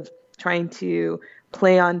idea of trying to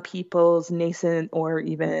play on people's nascent or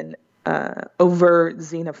even overt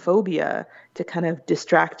xenophobia to kind of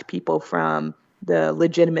distract people from the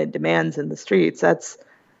legitimate demands in the streets,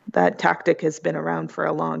 that tactic has been around for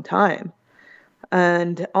a long time.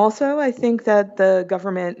 And also, I think that the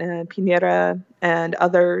government, Piñera and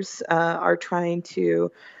others, are trying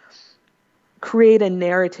to create a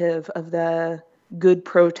narrative of the good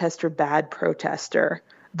protester, bad protester,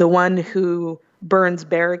 the one who burns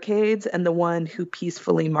barricades and the one who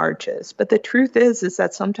peacefully marches. But the truth is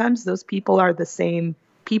that sometimes those people are the same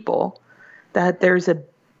people, that there's a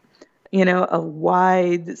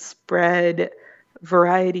widespread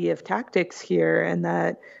variety of tactics here, and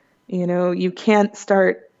that you can't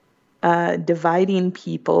start dividing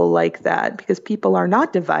people like that, because people are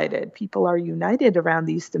not divided. People are united around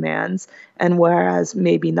these demands. And whereas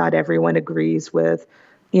maybe not everyone agrees with,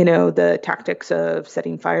 the tactics of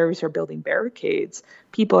setting fires or building barricades,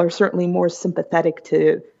 people are certainly more sympathetic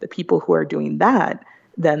to the people who are doing that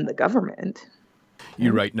than the government.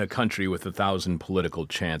 You write, in a country with 1,000 political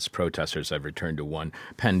chants, protesters have returned to one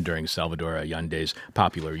penned during Salvador Allende's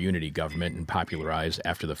popular unity government and popularized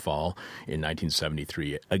after the fall in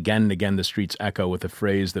 1973. Again and again, the streets echo with a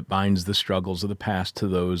phrase that binds the struggles of the past to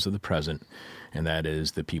those of the present, and that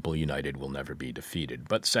is, the people united will never be defeated.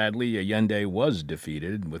 But sadly, Allende was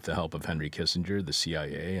defeated with the help of Henry Kissinger, the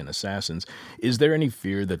CIA, and assassins. Is there any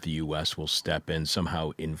fear that the U.S. will step in,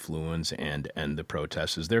 somehow influence and end the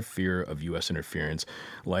protests? Is there fear of U.S. interference,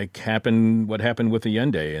 like what happened with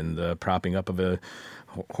Allende and the propping up of a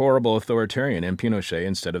horrible authoritarian in Pinochet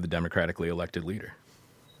instead of the democratically elected leader?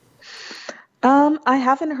 I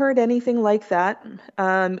haven't heard anything like that,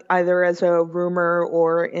 either as a rumor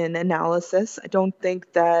or in analysis. I don't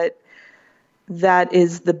think that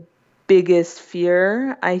is the biggest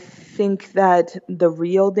fear. I think that the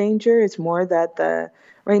real danger is more that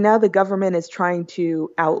right now the government is trying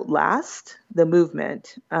to outlast the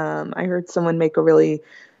movement. I heard someone make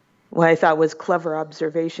what I thought was clever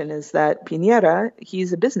observation, is that Piñera,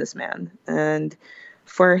 he's a businessman, and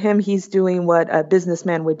for him, he's doing what a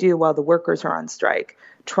businessman would do while the workers are on strike,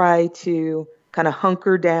 try to kind of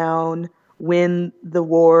hunker down, win the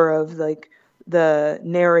war of the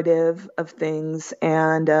narrative of things,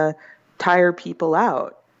 and tire people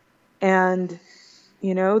out. And,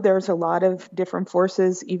 there's a lot of different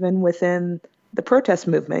forces even within the protest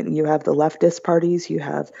movement. You have the leftist parties, you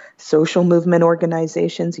have social movement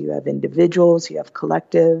organizations, you have individuals, you have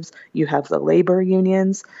collectives, you have the labor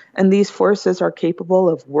unions, and these forces are capable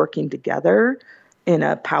of working together in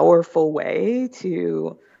a powerful way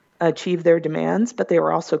to achieve their demands, but they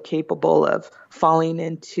are also capable of falling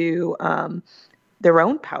into their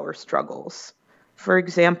own power struggles. For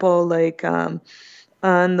example,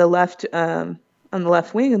 on the left, on the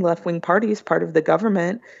left wing and left wing parties, part of the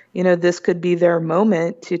government, this could be their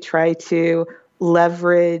moment to try to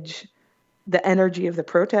leverage the energy of the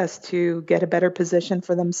protest to get a better position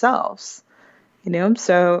for themselves.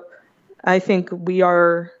 So I think we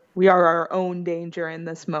are our own danger in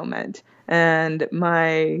this moment. And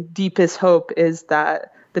my deepest hope is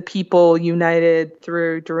that the people united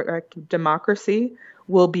through direct democracy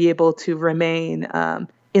will be able to remain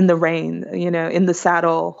in the reign, in the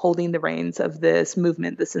saddle, holding the reins of this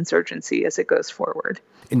movement, this insurgency as it goes forward.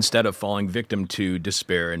 Instead of falling victim to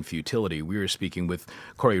despair and futility, we were speaking with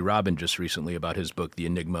Corey Robin just recently about his book, The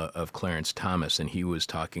Enigma of Clarence Thomas, and he was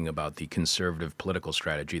talking about the conservative political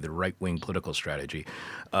strategy, the right-wing political strategy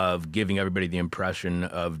of giving everybody the impression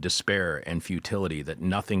of despair and futility, that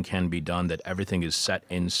nothing can be done, that everything is set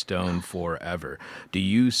in stone forever. Do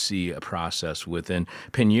you see a process within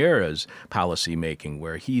Piñera's policymaking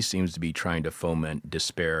where he seems to be trying to foment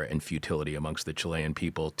despair and futility amongst the Chilean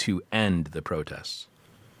people to end the protests?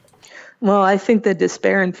 Well, I think the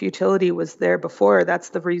despair and futility was there before. That's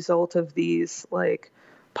the result of these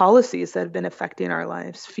policies that have been affecting our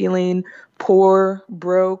lives. Feeling poor,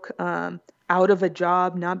 broke, out of a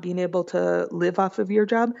job, not being able to live off of your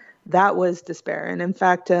job. That was despair. And in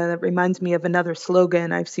fact, it reminds me of another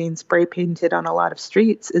slogan I've seen spray painted on a lot of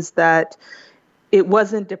streets, is that it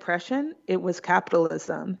wasn't depression, it was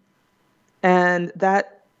capitalism. And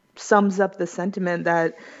that sums up the sentiment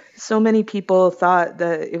that so many people thought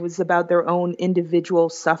that it was about their own individual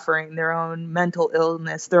suffering, their own mental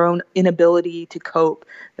illness, their own inability to cope,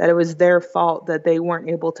 that it was their fault that they weren't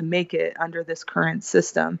able to make it under this current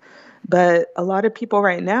system. But a lot of people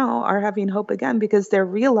right now are having hope again because they're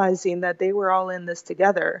realizing that they were all in this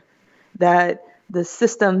together, that the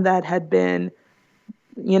system that had been,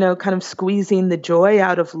 kind of squeezing the joy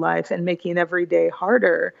out of life and making every day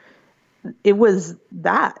harder, it was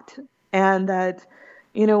that. And that,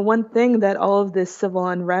 one thing that all of this civil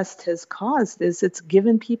unrest has caused is it's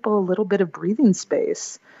given people a little bit of breathing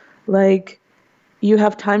space. You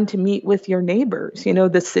have time to meet with your neighbors.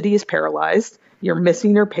 The city is paralyzed. You're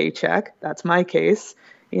missing your paycheck. That's my case.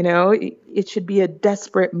 It should be a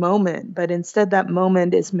desperate moment, but instead that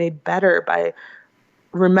moment is made better by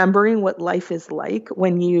remembering what life is like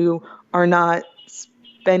when you are not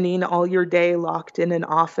spending all your day locked in an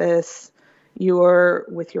office. You're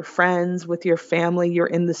with your friends, with your family, you're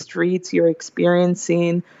in the streets, you're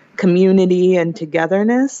experiencing community and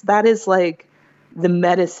togetherness. That is the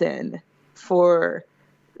medicine for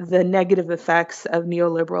the negative effects of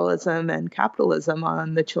neoliberalism and capitalism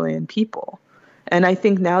on the Chilean people. And I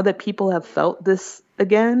think now that people have felt this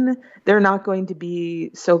again, they're not going to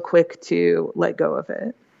be so quick to let go of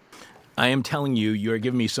it. I am telling you, you are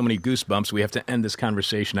giving me so many goosebumps. We have to end this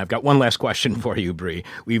conversation. I've got one last question for you, Bree.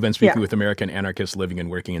 We've been speaking with American anarchists living and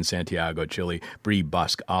working in Santiago, Chile. Bree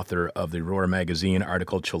Busk, author of the Aurora magazine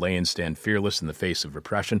article, Chileans Stand Fearless in the Face of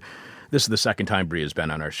Repression. This is the second time Bree has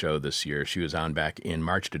been on our show this year. She was on back in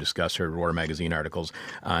March to discuss her Aurora magazine articles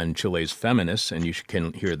on Chile's feminists, and you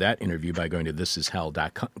can hear that interview by going to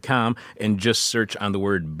thisishell.com and just search on the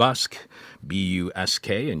word Busk,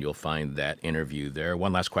 B-U-S-K, and you'll find that interview there.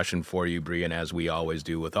 One last question for you, Bree, and as we always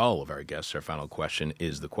do with all of our guests, our final question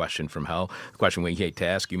is the question from hell. The question we hate to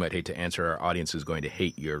ask, you might hate to answer, our audience is going to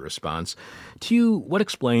hate your response. To you, what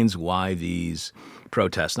explains why these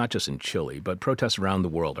protests, not just in Chile, but protests around the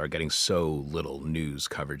world are getting so little news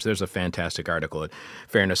coverage? There's a fantastic article at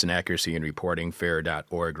Fairness and Accuracy in Reporting,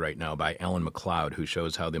 fair.org right now by Ellen McLeod, who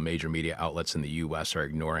shows how the major media outlets in the U.S. are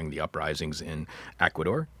ignoring the uprisings in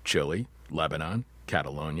Ecuador, Chile, Lebanon,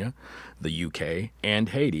 Catalonia, the UK, and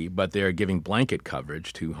Haiti, but they're giving blanket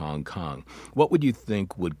coverage to Hong Kong. What would you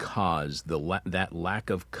think would cause that lack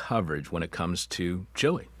of coverage when it comes to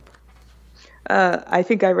Chile? I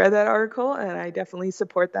think I read that article, and I definitely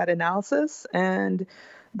support that analysis. And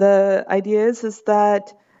the idea is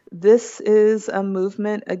that this is a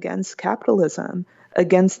movement against capitalism,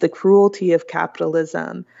 against the cruelty of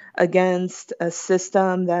capitalism, against a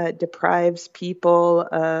system that deprives people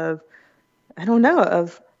of,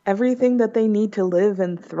 of everything that they need to live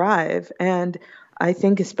and thrive. And I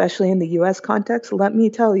think especially in the U.S. context, let me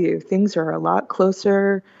tell you, things are a lot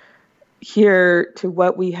closer here to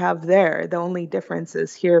what we have there. The only difference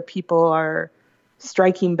is here people are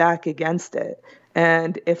striking back against it.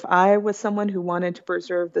 And if I was someone who wanted to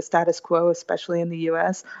preserve the status quo, especially in the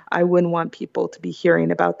US, I wouldn't want people to be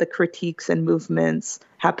hearing about the critiques and movements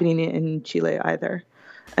happening in Chile either.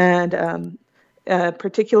 And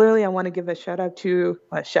particularly, I want to give a shout out,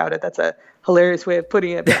 that's a hilarious way of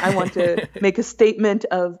putting it, but I want to make a statement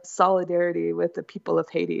of solidarity with the people of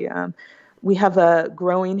Haiti. We have a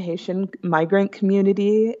growing Haitian migrant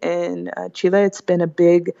community in Chile. It's been a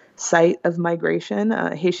big site of migration.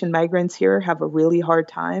 Haitian migrants here have a really hard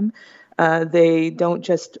time. They don't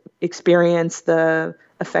just experience the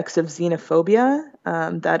effects of xenophobia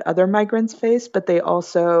that other migrants face, but they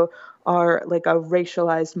also are like a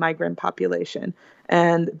racialized migrant population.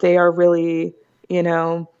 And they are really,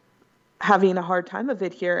 having a hard time of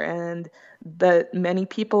it here. But many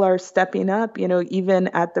people are stepping up, even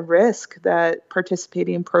at the risk that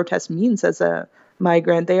participating in protest means as a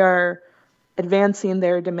migrant. They are advancing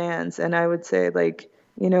their demands. And I would say,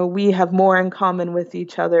 we have more in common with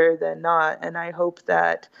each other than not. And I hope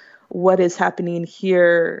that what is happening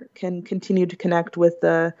here can continue to connect with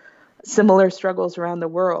the similar struggles around the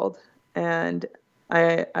world. And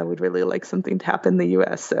I would really like something to happen in the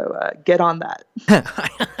U.S., so get on that.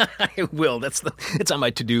 I will. It's on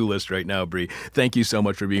my to-do list right now, Bree. Thank you so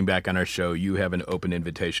much for being back on our show. You have an open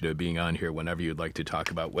invitation to being on here whenever you'd like to talk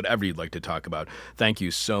about whatever you'd like to talk about. Thank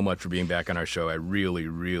you so much for being back on our show. I really,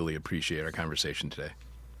 really appreciate our conversation today.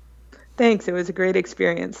 Thanks. It was a great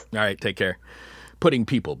experience. All right. Take care. Putting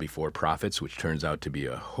people before profits, which turns out to be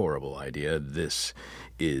a horrible idea. This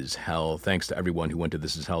is Hell. Thanks to everyone who went to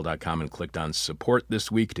thisishell.com and clicked on support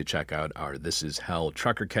this week to check out our This Is Hell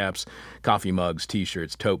trucker caps, coffee mugs,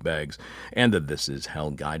 t-shirts, tote bags, and the This Is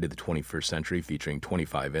Hell Guide to the 21st Century featuring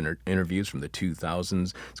 25 interviews from the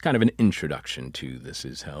 2000s. It's kind of an introduction to This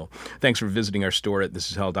Is Hell. Thanks for visiting our store at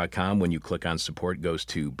thisishell.com. When you click on support, it goes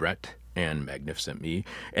to Brett and Magnificent Me,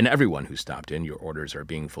 and everyone who stopped in. Your orders are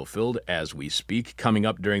being fulfilled as we speak. Coming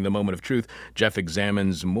up during the Moment of Truth, Jeff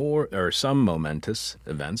examines some momentous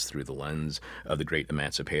events through the lens of the great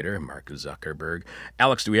emancipator, Mark Zuckerberg.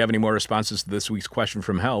 Alex, do we have any more responses to this week's question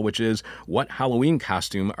from hell, which is, what Halloween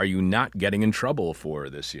costume are you not getting in trouble for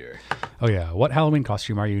this year? Oh, yeah. What Halloween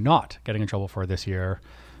costume are you not getting in trouble for this year?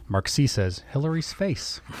 Mark C. says, Hillary's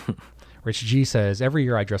face. Rich G says, every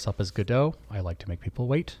year I dress up as Godot. I like to make people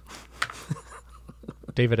wait.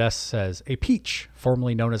 David S. says, a peach,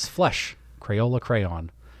 formerly known as flesh, Crayola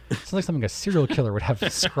crayon. Sounds like something a serial killer would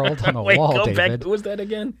have scrawled on a wall, David. Back. What was that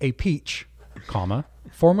again? A peach, comma,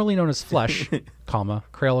 formerly known as flesh, comma,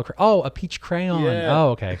 Crayola crayon. Oh, a peach crayon. Yeah. Oh,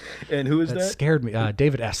 okay. And who is that? That scared me.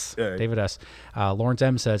 David S. Right. David S. Lawrence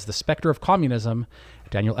M. says, the specter of communism.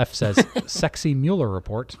 Daniel F. says, sexy Mueller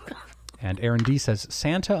report. And Aaron D. says,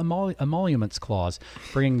 Santa emoluments clause,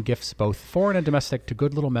 bringing gifts both foreign and domestic to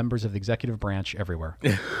good little members of the executive branch everywhere.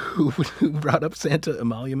 Who brought up Santa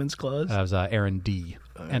emoluments clause? That was Aaron D.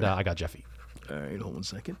 And I got Jeffy. All right, hold on a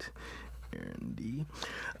second.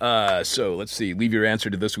 So let's see. Leave your answer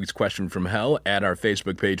to this week's question from hell at our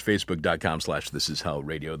Facebook page,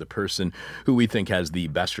 facebook.com/thisishellradio. The person who we think has the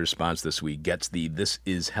best response this week gets the This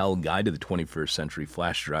Is Hell Guide to the 21st Century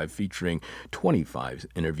flash drive featuring 25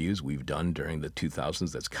 interviews we've done during the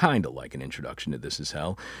 2000s. That's kind of like an introduction to This Is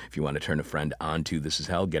Hell. If you want to turn a friend on to This Is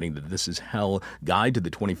Hell, getting the This Is Hell Guide to the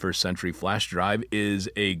 21st Century flash drive is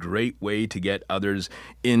a great way to get others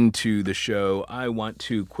into the show. I want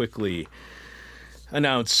to quickly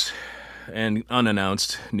announce an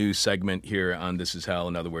unannounced new segment here on This Is Hell.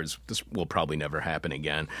 In other words, this will probably never happen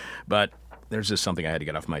again, but there's just something I had to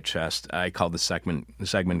get off my chest. I called the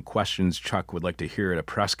segment Questions Chuck Would Like to Hear at a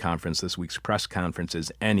Press Conference. This week's press conference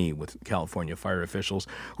is any with California fire officials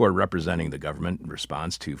who are representing the government in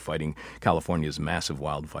response to fighting California's massive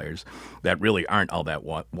wildfires that really aren't all that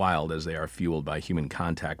wild, as they are fueled by human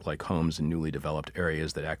contact, like homes in newly developed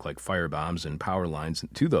areas that act like firebombs and power lines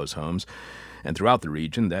to those homes, and throughout the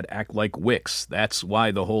region that act like wicks. That's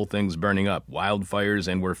why the whole thing's burning up. Wildfires,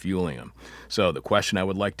 and we're fueling them. So the question I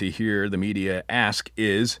would like to hear the media ask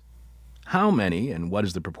is, how many and what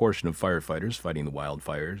is the proportion of firefighters fighting the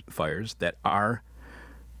wildfires that are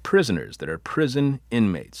prisoners, that are prison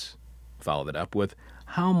inmates? Follow that up with,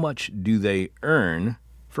 how much do they earn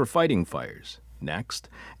for fighting fires? Next,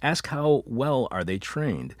 ask how well are they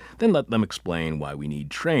trained. Then let them explain why we need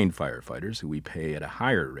trained firefighters who we pay at a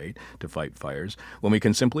higher rate to fight fires when we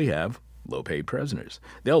can simply have low-paid prisoners.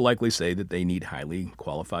 They'll likely say that they need highly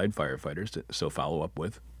qualified firefighters, so follow up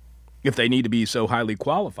with, if they need to be so highly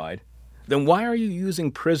qualified, then why are you using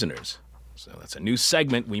prisoners? So that's a new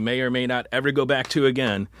segment we may or may not ever go back to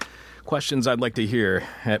again. Questions I'd like to hear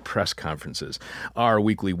at press conferences. Our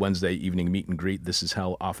weekly Wednesday evening meet and greet, This Is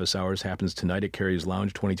Hell office hours, happens tonight at Carrie's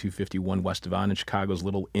Lounge, 2251 West Devon in Chicago's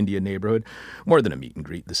Little India neighborhood. More than a meet and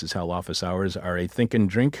greet, This Is Hell office hours are a think and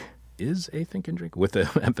drink with an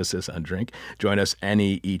emphasis on drink. Join us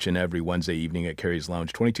each and every Wednesday evening at Carrie's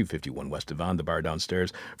Lounge, 2251 West Devon, the bar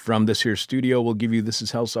downstairs. From this here studio, we'll give you This Is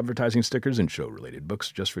Hell's advertising stickers and show-related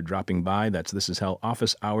books just for dropping by. That's This Is Hell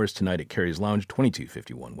office hours tonight at Carrie's Lounge,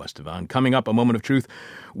 2251 West Devon. Coming up, a moment of truth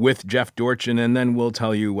with Jeff Dorchin, and then we'll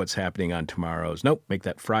tell you what's happening on make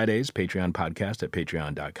that Friday's Patreon podcast at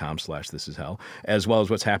patreon.com/thisishell, as well as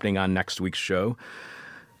what's happening on next week's show.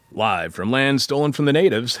 Live from land stolen from the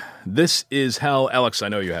natives, This Is Hell. Alex, I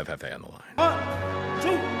know you have Hefe on the line. 1, 2,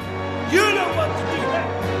 you know what to do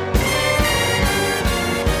now.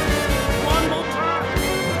 One more time.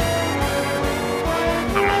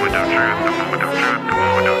 The moment of truth, the moment of truth, the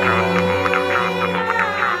moment of truth, the moment of truth, the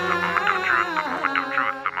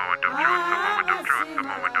moment of truth, the moment of truth, the moment of truth, the moment of truth, the moment of truth, the moment of truth, the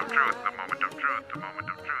moment of truth, the moment of truth, the moment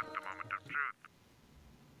of truth.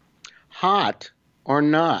 Hot or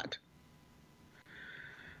not?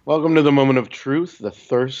 Welcome to the moment of truth, the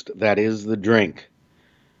thirst that is the drink.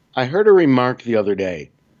 I heard a remark the other day.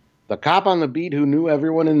 The cop on the beat who knew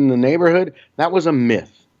everyone in the neighborhood, that was a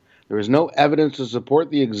myth. There is no evidence to support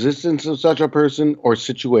the existence of such a person or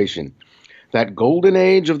situation. That golden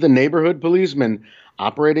age of the neighborhood policeman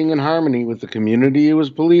operating in harmony with the community he was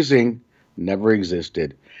policing never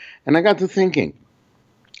existed. And I got to thinking,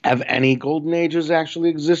 have any golden ages actually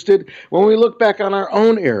existed? When we look back on our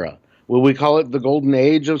own era, will we call it the golden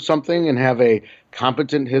age of something and have a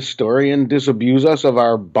competent historian disabuse us of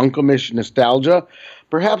our bunkamish nostalgia?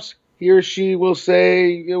 Perhaps he or she will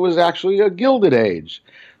say it was actually a gilded age,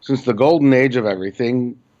 since the golden age of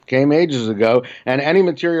everything came ages ago, and any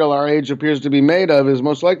material our age appears to be made of is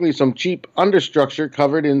most likely some cheap understructure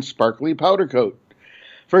covered in sparkly powder coat.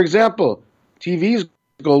 For example, TV's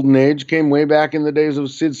golden age came way back in the days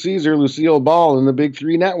of Sid Caesar, Lucille Ball, and the big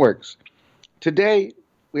three networks. Today,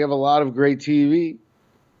 we have a lot of great TV,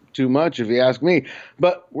 too much if you ask me,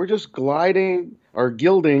 but we're just gliding or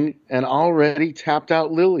gilding an already tapped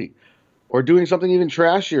out lily, or doing something even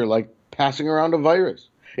trashier like passing around a virus.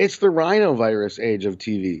 It's the rhinovirus age of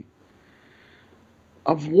TV.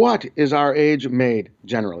 Of what is our age made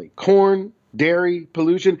generally? Corn, dairy,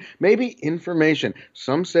 pollution, maybe information.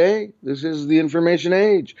 Some say this is the information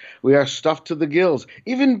age. We are stuffed to the gills,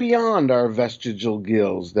 even beyond our vestigial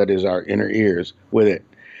gills, that is our inner ears, with it.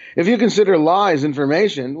 If you consider lies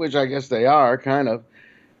information, which I guess they are, kind of,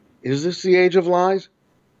 is this the age of lies?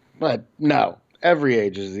 But no, every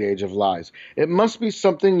age is the age of lies. It must be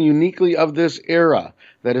something uniquely of this era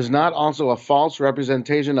that is not also a false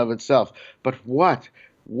representation of itself. But what?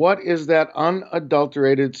 What is that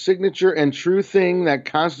unadulterated signature and true thing that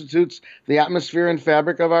constitutes the atmosphere and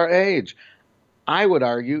fabric of our age? I would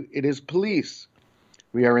argue it is police.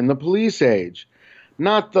 We are in the police age.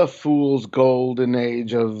 Not the fool's golden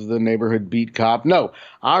age of the neighborhood beat cop. No,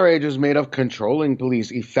 our age is made of controlling police,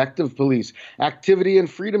 effective police, activity and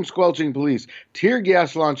freedom squelching police, tear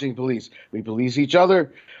gas launching police. We police each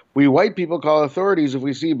other. We white people call authorities if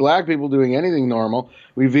we see black people doing anything normal.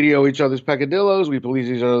 We video each other's peccadillos. We police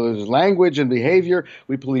each other's language and behavior.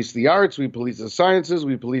 We police the arts. We police the sciences.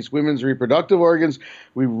 We police women's reproductive organs.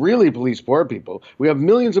 We really police poor people. We have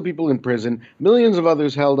millions of people in prison, millions of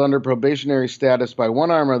others held under probationary status by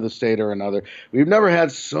one arm of the state or another. We've never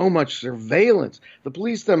had so much surveillance. The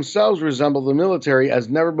police themselves resemble the military as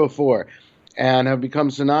never before, and have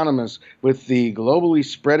become synonymous with the globally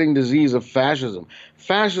spreading disease of fascism.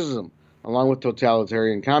 Fascism, along with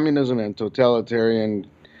totalitarian communism and totalitarian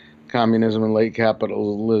communism and late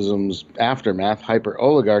capitalism's aftermath,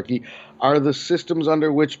 hyper-oligarchy, are the systems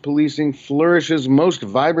under which policing flourishes most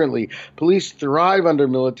vibrantly. Police thrive under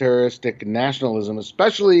militaristic nationalism,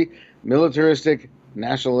 especially militaristic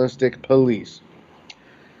nationalistic police.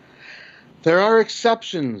 There are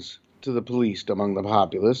exceptions to the policed among the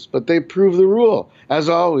populace, but they prove the rule. As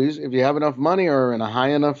always, if you have enough money or are in a high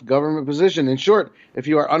enough government position, in short, if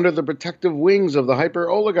you are under the protective wings of the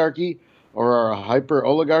hyper-oligarchy or are a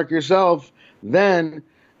hyper-oligarch yourself, then,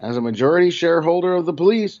 as a majority shareholder of the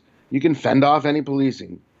police, you can fend off any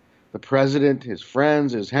policing. The president, his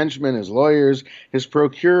friends, his henchmen, his lawyers, his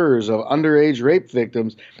procurers of underage rape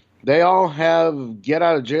victims, they all have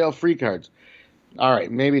get-out-of-jail-free cards. All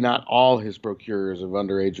right, maybe not all his procurers of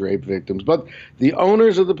underage rape victims, but the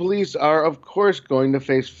owners of the police are, of course, going to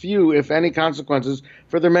face few, if any, consequences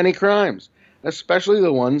for their many crimes, especially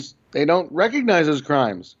the ones they don't recognize as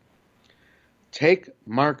crimes. Take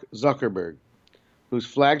Mark Zuckerberg, whose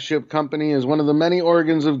flagship company is one of the many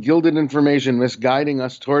organs of gilded information misguiding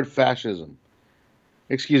us toward fascism.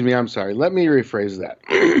 Excuse me, I'm sorry. Let me rephrase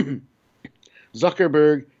that.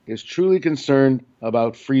 Zuckerberg is truly concerned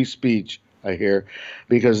about free speech, I hear,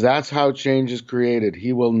 because that's how change is created.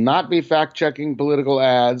 He will not be fact-checking political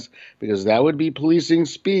ads because that would be policing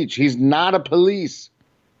speech. He's not a police.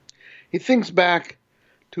 He thinks back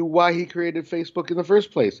to why he created Facebook in the first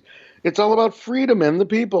place. It's all about freedom and the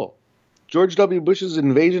people. George W. Bush's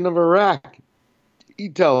invasion of Iraq, he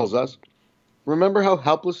tells us, remember how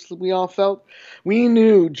helpless we all felt? We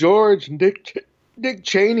knew George, Dick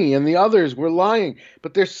Cheney and the others were lying,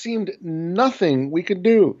 but there seemed nothing we could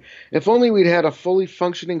do. If only we'd had a fully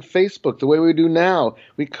functioning Facebook the way we do now,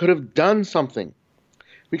 we could have done something.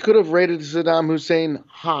 We could have rated Saddam Hussein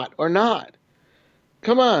hot or not.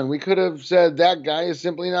 Come on, we could have said that guy is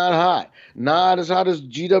simply not hot. Not as hot as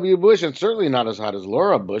G.W. Bush, and certainly not as hot as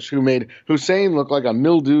Laura Bush, who made Hussein look like a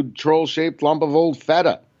mildewed, troll-shaped lump of old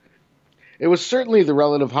feta. It was certainly the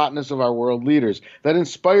relative hotness of our world leaders that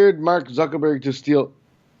inspired Mark Zuckerberg to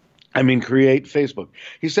create Facebook.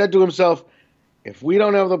 He said to himself, if we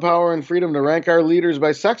don't have the power and freedom to rank our leaders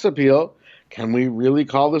by sex appeal, can we really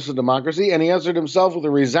call this a democracy? And he answered himself with a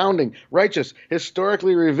resounding, righteous,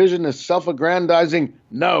 historically revisionist, self-aggrandizing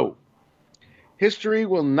no. History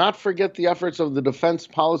will not forget the efforts of the Defense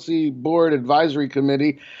Policy Board Advisory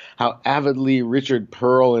Committee, how avidly Richard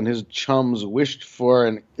Pearl and his chums wished for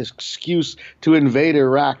an excuse to invade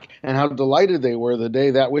Iraq, and how delighted they were the day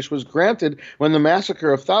that wish was granted when the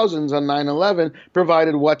massacre of thousands on 9/11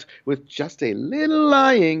 provided what, with just a little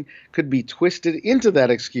lying, could be twisted into that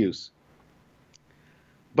excuse.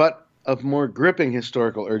 But of more gripping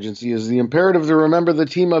historical urgency is the imperative to remember the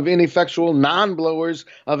team of ineffectual non-blowers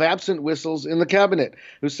of absent whistles in the cabinet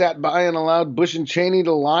who sat by and allowed Bush and Cheney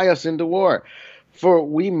to lie us into war. For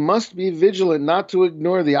we must be vigilant not to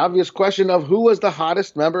ignore the obvious question of who was the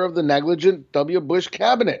hottest member of the negligent W. Bush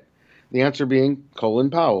cabinet. The answer being Colin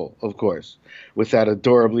Powell, of course, with that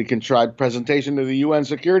adorably contrived presentation to the UN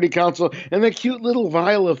Security Council and the cute little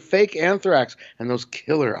vial of fake anthrax and those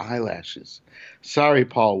killer eyelashes. Sorry,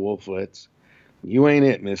 Paul Wolfowitz. You ain't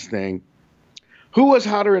it, Miss Thing. Who was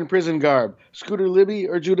hotter in prison garb, Scooter Libby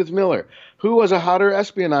or Judith Miller? Who was a hotter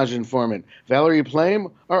espionage informant, Valerie Plame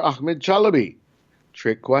or Ahmed Chalabi?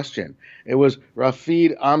 Trick question. It was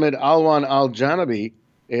Rafid Ahmed Alwan al-Janabi,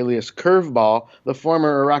 alias Curveball, the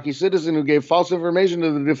former Iraqi citizen who gave false information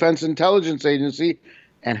to the Defense Intelligence Agency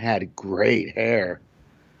and had great hair.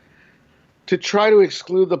 To try to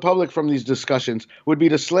exclude the public from these discussions would be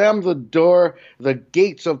to slam the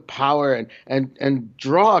gates of power and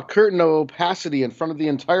draw a curtain of opacity in front of the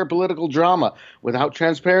entire political drama. Without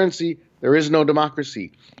transparency, there is no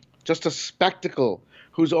democracy. Just a spectacle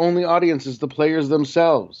whose only audience is the players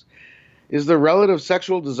themselves. Is the relative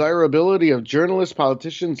sexual desirability of journalists,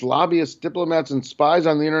 politicians, lobbyists, diplomats, and spies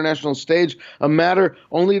on the international stage a matter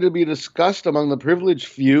only to be discussed among the privileged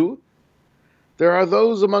few? There are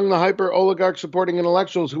those among the hyper-oligarch supporting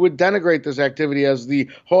intellectuals who would denigrate this activity as the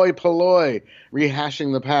hoi polloi,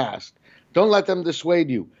 rehashing the past. Don't let them dissuade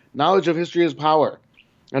you. Knowledge of history is power,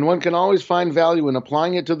 and one can always find value in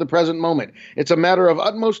applying it to the present moment. It's a matter of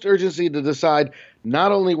utmost urgency to decide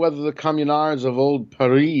not only whether the communards of old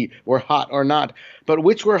Paris were hot or not, but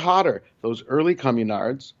which were hotter, those early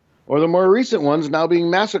communards or the more recent ones now being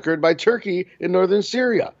massacred by Turkey in northern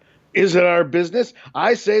Syria. Is it our business?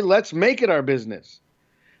 I say let's make it our business.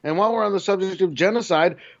 And while we're on the subject of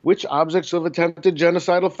genocide, which objects of attempted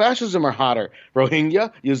genocidal fascism are hotter?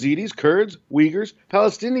 Rohingya, Yazidis, Kurds, Uyghurs,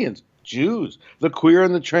 Palestinians, Jews, the queer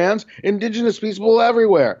and the trans, indigenous people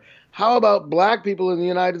everywhere. How about black people in the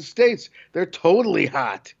United States? They're totally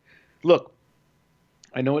hot. Look,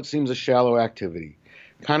 I know it seems a shallow activity,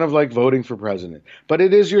 kind of like voting for president, but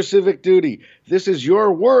it is your civic duty. This is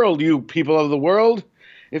your world, you people of the world.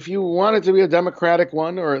 If you want it to be a democratic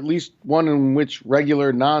one, or at least one in which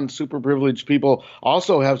regular non-superprivileged people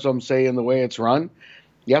also have some say in the way it's run,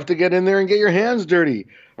 you have to get in there and get your hands dirty,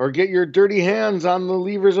 or get your dirty hands on the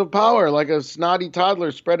levers of power like a snotty toddler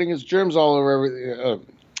spreading his germs all over everything.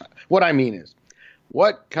 What I mean is,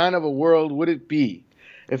 what kind of a world would it be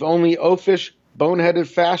if only oafish, boneheaded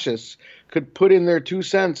fascists could put in their 2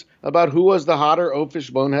 cents about who was the hotter, oafish,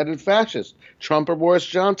 boneheaded fascist, Trump or Boris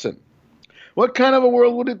Johnson? What kind of a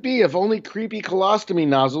world would it be if only creepy colostomy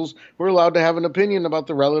nozzles were allowed to have an opinion about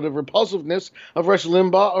the relative repulsiveness of Rush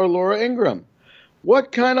Limbaugh or Laura Ingraham?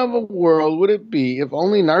 What kind of a world would it be if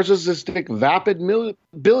only narcissistic, vapid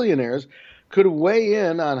billionaires could weigh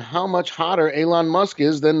in on how much hotter Elon Musk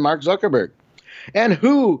is than Mark Zuckerberg? And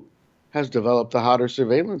who has developed the hotter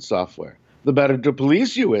surveillance software? The better to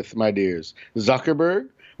police you with, my dears. Zuckerberg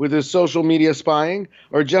with his social media spying,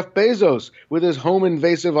 or Jeff Bezos with his home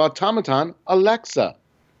invasive automaton, Alexa?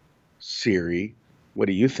 Siri, what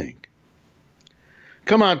do you think?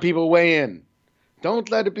 Come on, people, weigh in. Don't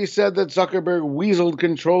let it be said that Zuckerberg weaseled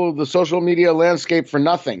control of the social media landscape for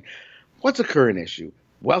nothing. What's a current issue?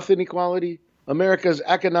 Wealth inequality? America's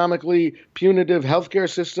economically punitive healthcare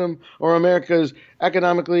system? Or America's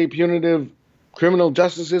economically punitive criminal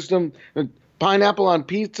justice system? Pineapple on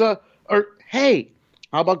pizza? Or, hey,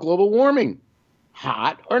 how about global warming?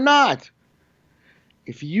 Hot or not?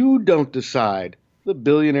 If you don't decide, the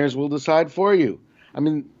billionaires will decide for you. I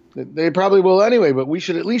mean, they probably will anyway, but we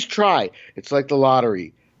should at least try. It's like the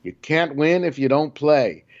lottery. You can't win if you don't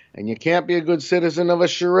play. And you can't be a good citizen of a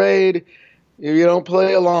charade if you don't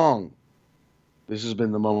play along. This has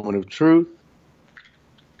been the Moment of Truth.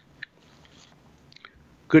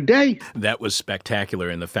 Good day. That was spectacular,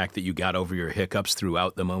 and the fact that you got over your hiccups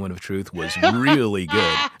throughout the Moment of Truth was really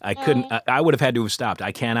good. I would have had to have stopped.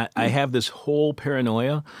 I cannot. I have this whole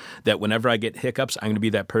paranoia that whenever I get hiccups, I'm going to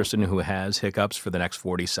be that person who has hiccups for the next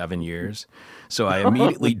 47 years. So I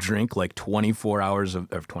immediately drink like 24 ounces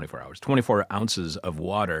of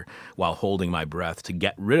water while holding my breath to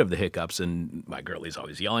get rid of the hiccups. And my girlie's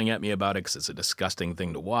always yelling at me about it because it's a disgusting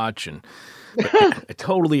thing to watch. And I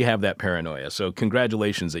totally have that paranoia. So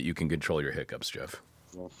congratulations that you can control your hiccups, Jeff.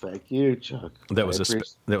 Well, thank you, Chuck. That was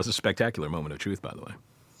a spectacular Moment of Truth, by the way.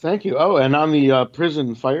 Thank you. Oh, and on the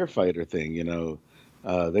prison firefighter thing,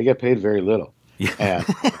 they get paid very little. Yeah.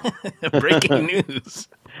 Breaking news.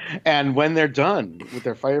 And when they're done with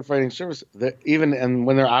their firefighting service, and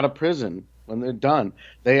when they're out of prison, when they're done,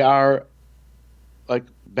 they are like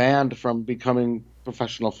banned from becoming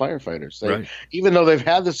professional firefighters. Right. Even though they've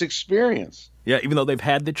had this experience. Yeah, even though they've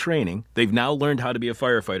had the training, they've now learned how to be a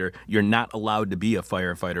firefighter. You're not allowed to be a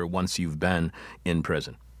firefighter once you've been in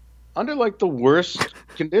prison. Under like the worst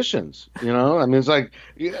conditions, I mean, it's like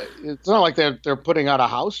it's not like they're putting out a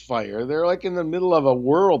house fire. They're like in the middle of a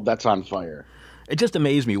world that's on fire. It just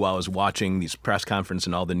amazed me while I was watching these press conference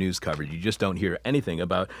and all the news coverage. You just don't hear anything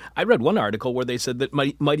about. I read one article where they said that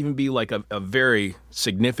might even be like a very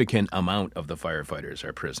significant amount of the firefighters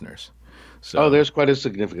are prisoners. So, there's quite a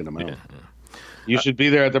significant amount. Yeah. You should be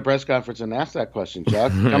there at the press conference and ask that question,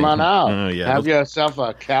 Chuck. Come on out. Yeah. Have yourself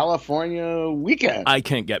a California weekend. I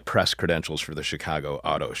can't get press credentials for the Chicago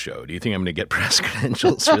Auto Show. Do you think I'm going to get press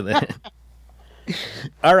credentials for that?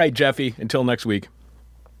 All right, Jeffy. Until next week.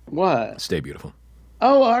 What? Stay beautiful.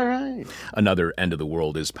 Oh, all right. Another end of the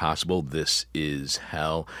world is possible. This is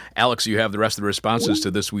hell. Alex, you have the rest of the responses to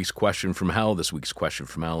this week's question from hell. This week's question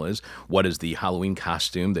from hell is, what is the Halloween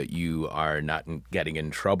costume that you are not getting in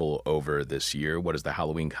trouble over this year? What is the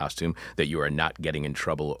Halloween costume that you are not getting in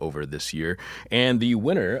trouble over this year? And the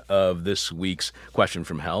winner of this week's question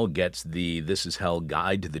from hell gets the This Is Hell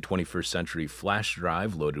Guide to the 21st Century flash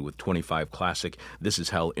drive loaded with 25 classic This Is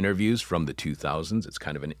Hell interviews from the 2000s. It's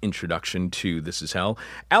kind of an introduction to This Is Hell. Hell.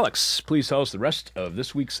 Alex, please tell us the rest of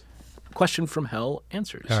this week's Question from Hell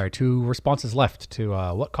answers. All right, 2 responses left to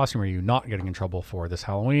what costume are you not getting in trouble for this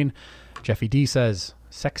Halloween? Jeffy D says,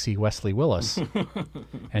 sexy Wesley Willis.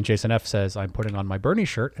 And Jason F says, I'm putting on my Bernie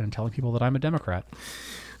shirt and telling people that I'm a Democrat.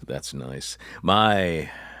 That's nice.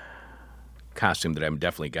 My costume that I'm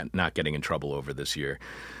definitely not getting in trouble over this year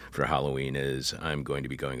for Halloween is I'm going to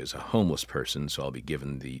be going as a homeless person, so I'll be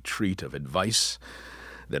given the treat of advice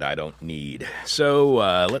that I don't need. So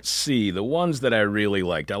let's see. The ones that I really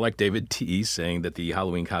liked. I like David T. saying that the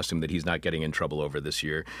Halloween costume that he's not getting in trouble over this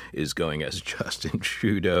year is going as Justin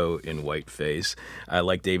Trudeau in whiteface. I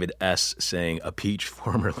like David S. saying a peach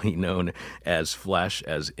formerly known as flesh,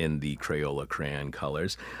 as in the Crayola crayon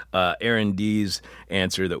colors. Aaron D.'s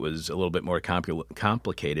answer that was a little bit more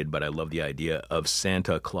complicated, but I love the idea of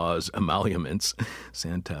Santa Claus emoluments.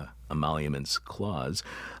 Santa emoluments clause.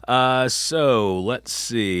 So let's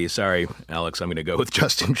see. Sorry, Alex, I'm going to go with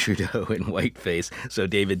Justin Trudeau in whiteface. So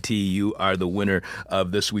David T., you are the winner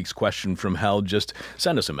of this week's Question from Hell. Just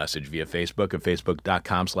send us a message via Facebook at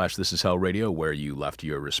facebook.com/thisishellradio where you left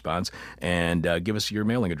your response, and give us your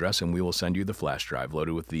mailing address, and we will send you the flash drive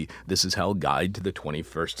loaded with the This Is Hell Guide to the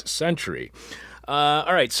 21st Century.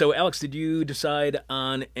 All right, so Alex, did you decide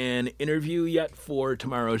on an interview yet for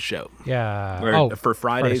tomorrow's show? Yeah. Or for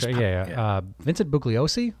Friday's? Yeah. Vincent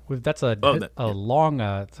Bugliosi. That's a long,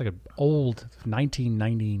 it's like an old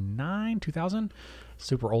 1999, 2000,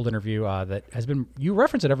 super old interview that has been, you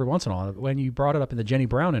reference it every once in a while when you brought it up in the Jenny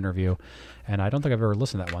Brown interview, and I don't think I've ever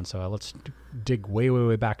listened to that one, so let's dig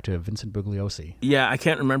way back to Vincent Bugliosi. Yeah, I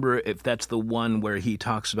can't remember if that's the one where he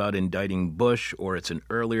talks about indicting Bush or it's an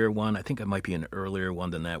earlier one. I think it might be an earlier one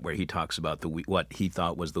than that, where he talks about what he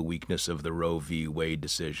thought was the weakness of the Roe v. Wade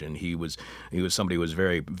decision. He was somebody who was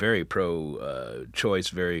very pro-choice,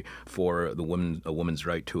 very for a woman's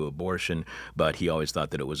right to abortion, but he always thought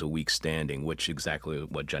that it was a weak standing, which exactly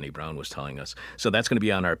what Jenny Brown was telling us. So that's going to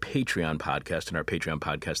be on our Patreon podcast, and our Patreon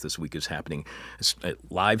podcast this week is happening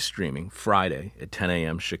live streaming Friday at 10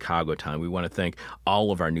 a.m. Chicago time. We want to thank all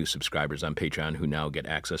of our new subscribers on Patreon who now get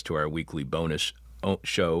access to our weekly bonus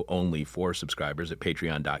show only for subscribers at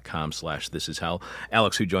patreon.com/thisishell.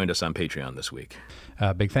 Alex, who joined us on Patreon this week?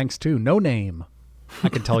 Big thanks to No Name. I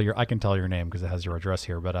can tell your name because it has your address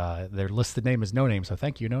here, but their listed name is No Name, so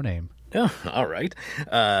thank you, No Name. Yeah, all right.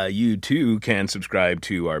 You too can subscribe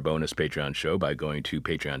to our bonus Patreon show by going to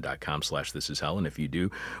patreon.com/thisishell, and if you do,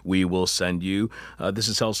 we will send you This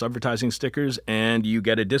Is Hell's advertising stickers, and you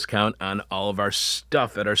get a discount on all of our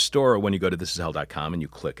stuff at our store when you go to thisishell.com and you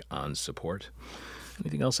click on support.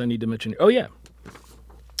 Anything else I need to mention? Oh yeah,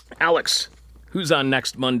 Alex, who's on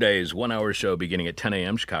next Monday's 1-hour show beginning at 10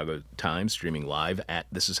 a.m. Chicago time, streaming live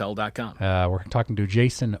at thisishell.com. We're talking to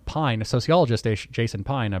Jason Pine, a sociologist, Jason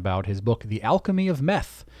Pine, about his book, The Alchemy of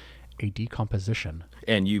Meth, A Decomposition.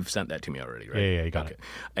 And you've sent that to me already, right? Yeah, you got it.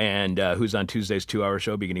 And who's on Tuesday's 2-hour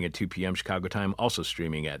show beginning at 2 p.m. Chicago time, also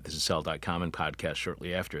streaming at thisishell.com and podcast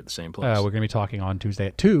shortly after at the same place. We're going to be talking on Tuesday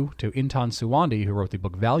at 2 to Intan Suwandi, who wrote the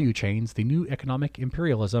book Value Chains, The New Economic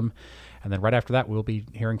Imperialism. And then right after that, we'll be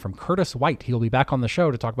hearing from Curtis White. He'll be back on the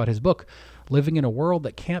show to talk about his book, Living in a World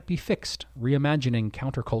That Can't Be Fixed, Reimagining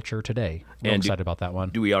Counterculture Today. I'm excited about that one.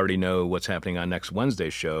 Do we already know what's happening on next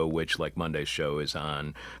Wednesday's show, which, like Monday's show, is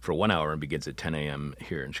on for 1 hour and begins at 10 a.m.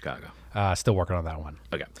 here in Chicago? Still working on that one.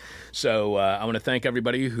 Okay. So I want to thank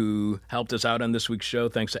everybody who helped us out on this week's show.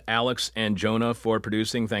 Thanks to Alex and Jonah for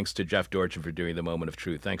producing. Thanks to Jeff Dorchin for doing the Moment of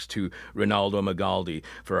Truth. Thanks to Ronaldo Magaldi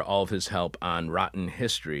for all of his help on Rotten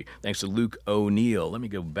History. Thanks to Luke O'Neill. Let me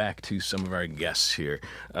go back to some of our guests here.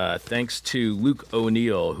 Thanks to Luke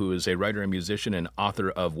O'Neill, who is a writer and musician and author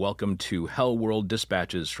of Welcome to Hell World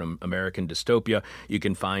Dispatches from American Dystopia. You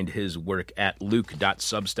can find his work at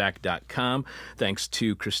luke.substack.com. Thanks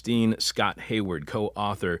to Christine Scott Hayward,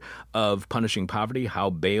 co-author of Punishing Poverty, How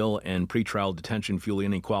Bail and Pretrial Detention Fuel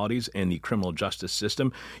Inequalities in the Criminal Justice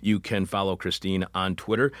System. You can follow Christine on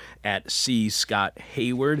Twitter at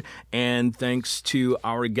 @CScottHayward. And thanks to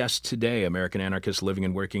our guest today, American anarchist living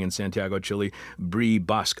and working in Santiago, Chile, Bree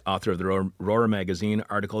Busk, author of the Roar magazine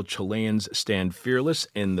article, Chileans Stand Fearless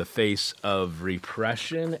in the Face of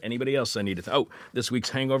Repression. Anybody else I need to... this week's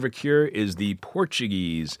hangover cure is the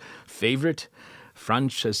Portuguese favorite,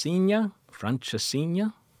 Francesinha,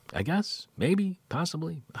 I guess, maybe,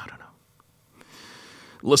 possibly, I don't know.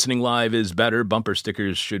 Listening live is better. Bumper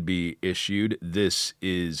stickers should be issued. This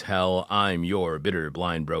is Hell. I'm your bitter,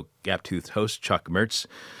 blind, broke, gap-toothed host, Chuck Mertz.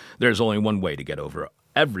 There's only one way to get over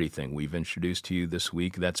everything we've introduced to you this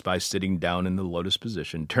week. That's by sitting down in the lotus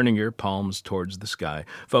position, turning your palms towards the sky,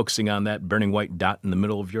 focusing on that burning white dot in the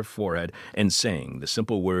middle of your forehead, and saying the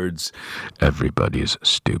simple words, "Everybody's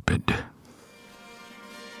stupid."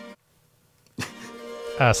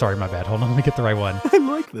 Sorry, my bad. Hold on, let me get the right one. I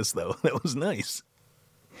like this, though. That was nice.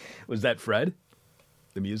 Was that Fred?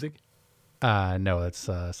 The music? No, that's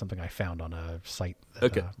something I found on a site. That,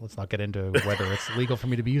 Okay. Let's not get into whether it's legal for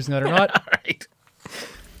me to be using that or not. All right.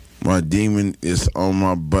 My demon is on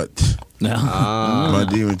my butt. No. My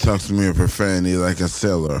demon talks to me in profanity like a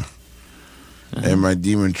sailor. And my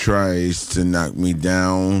demon tries to knock me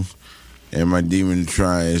down. And my demon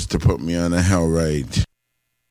tries to put me on a hell ride.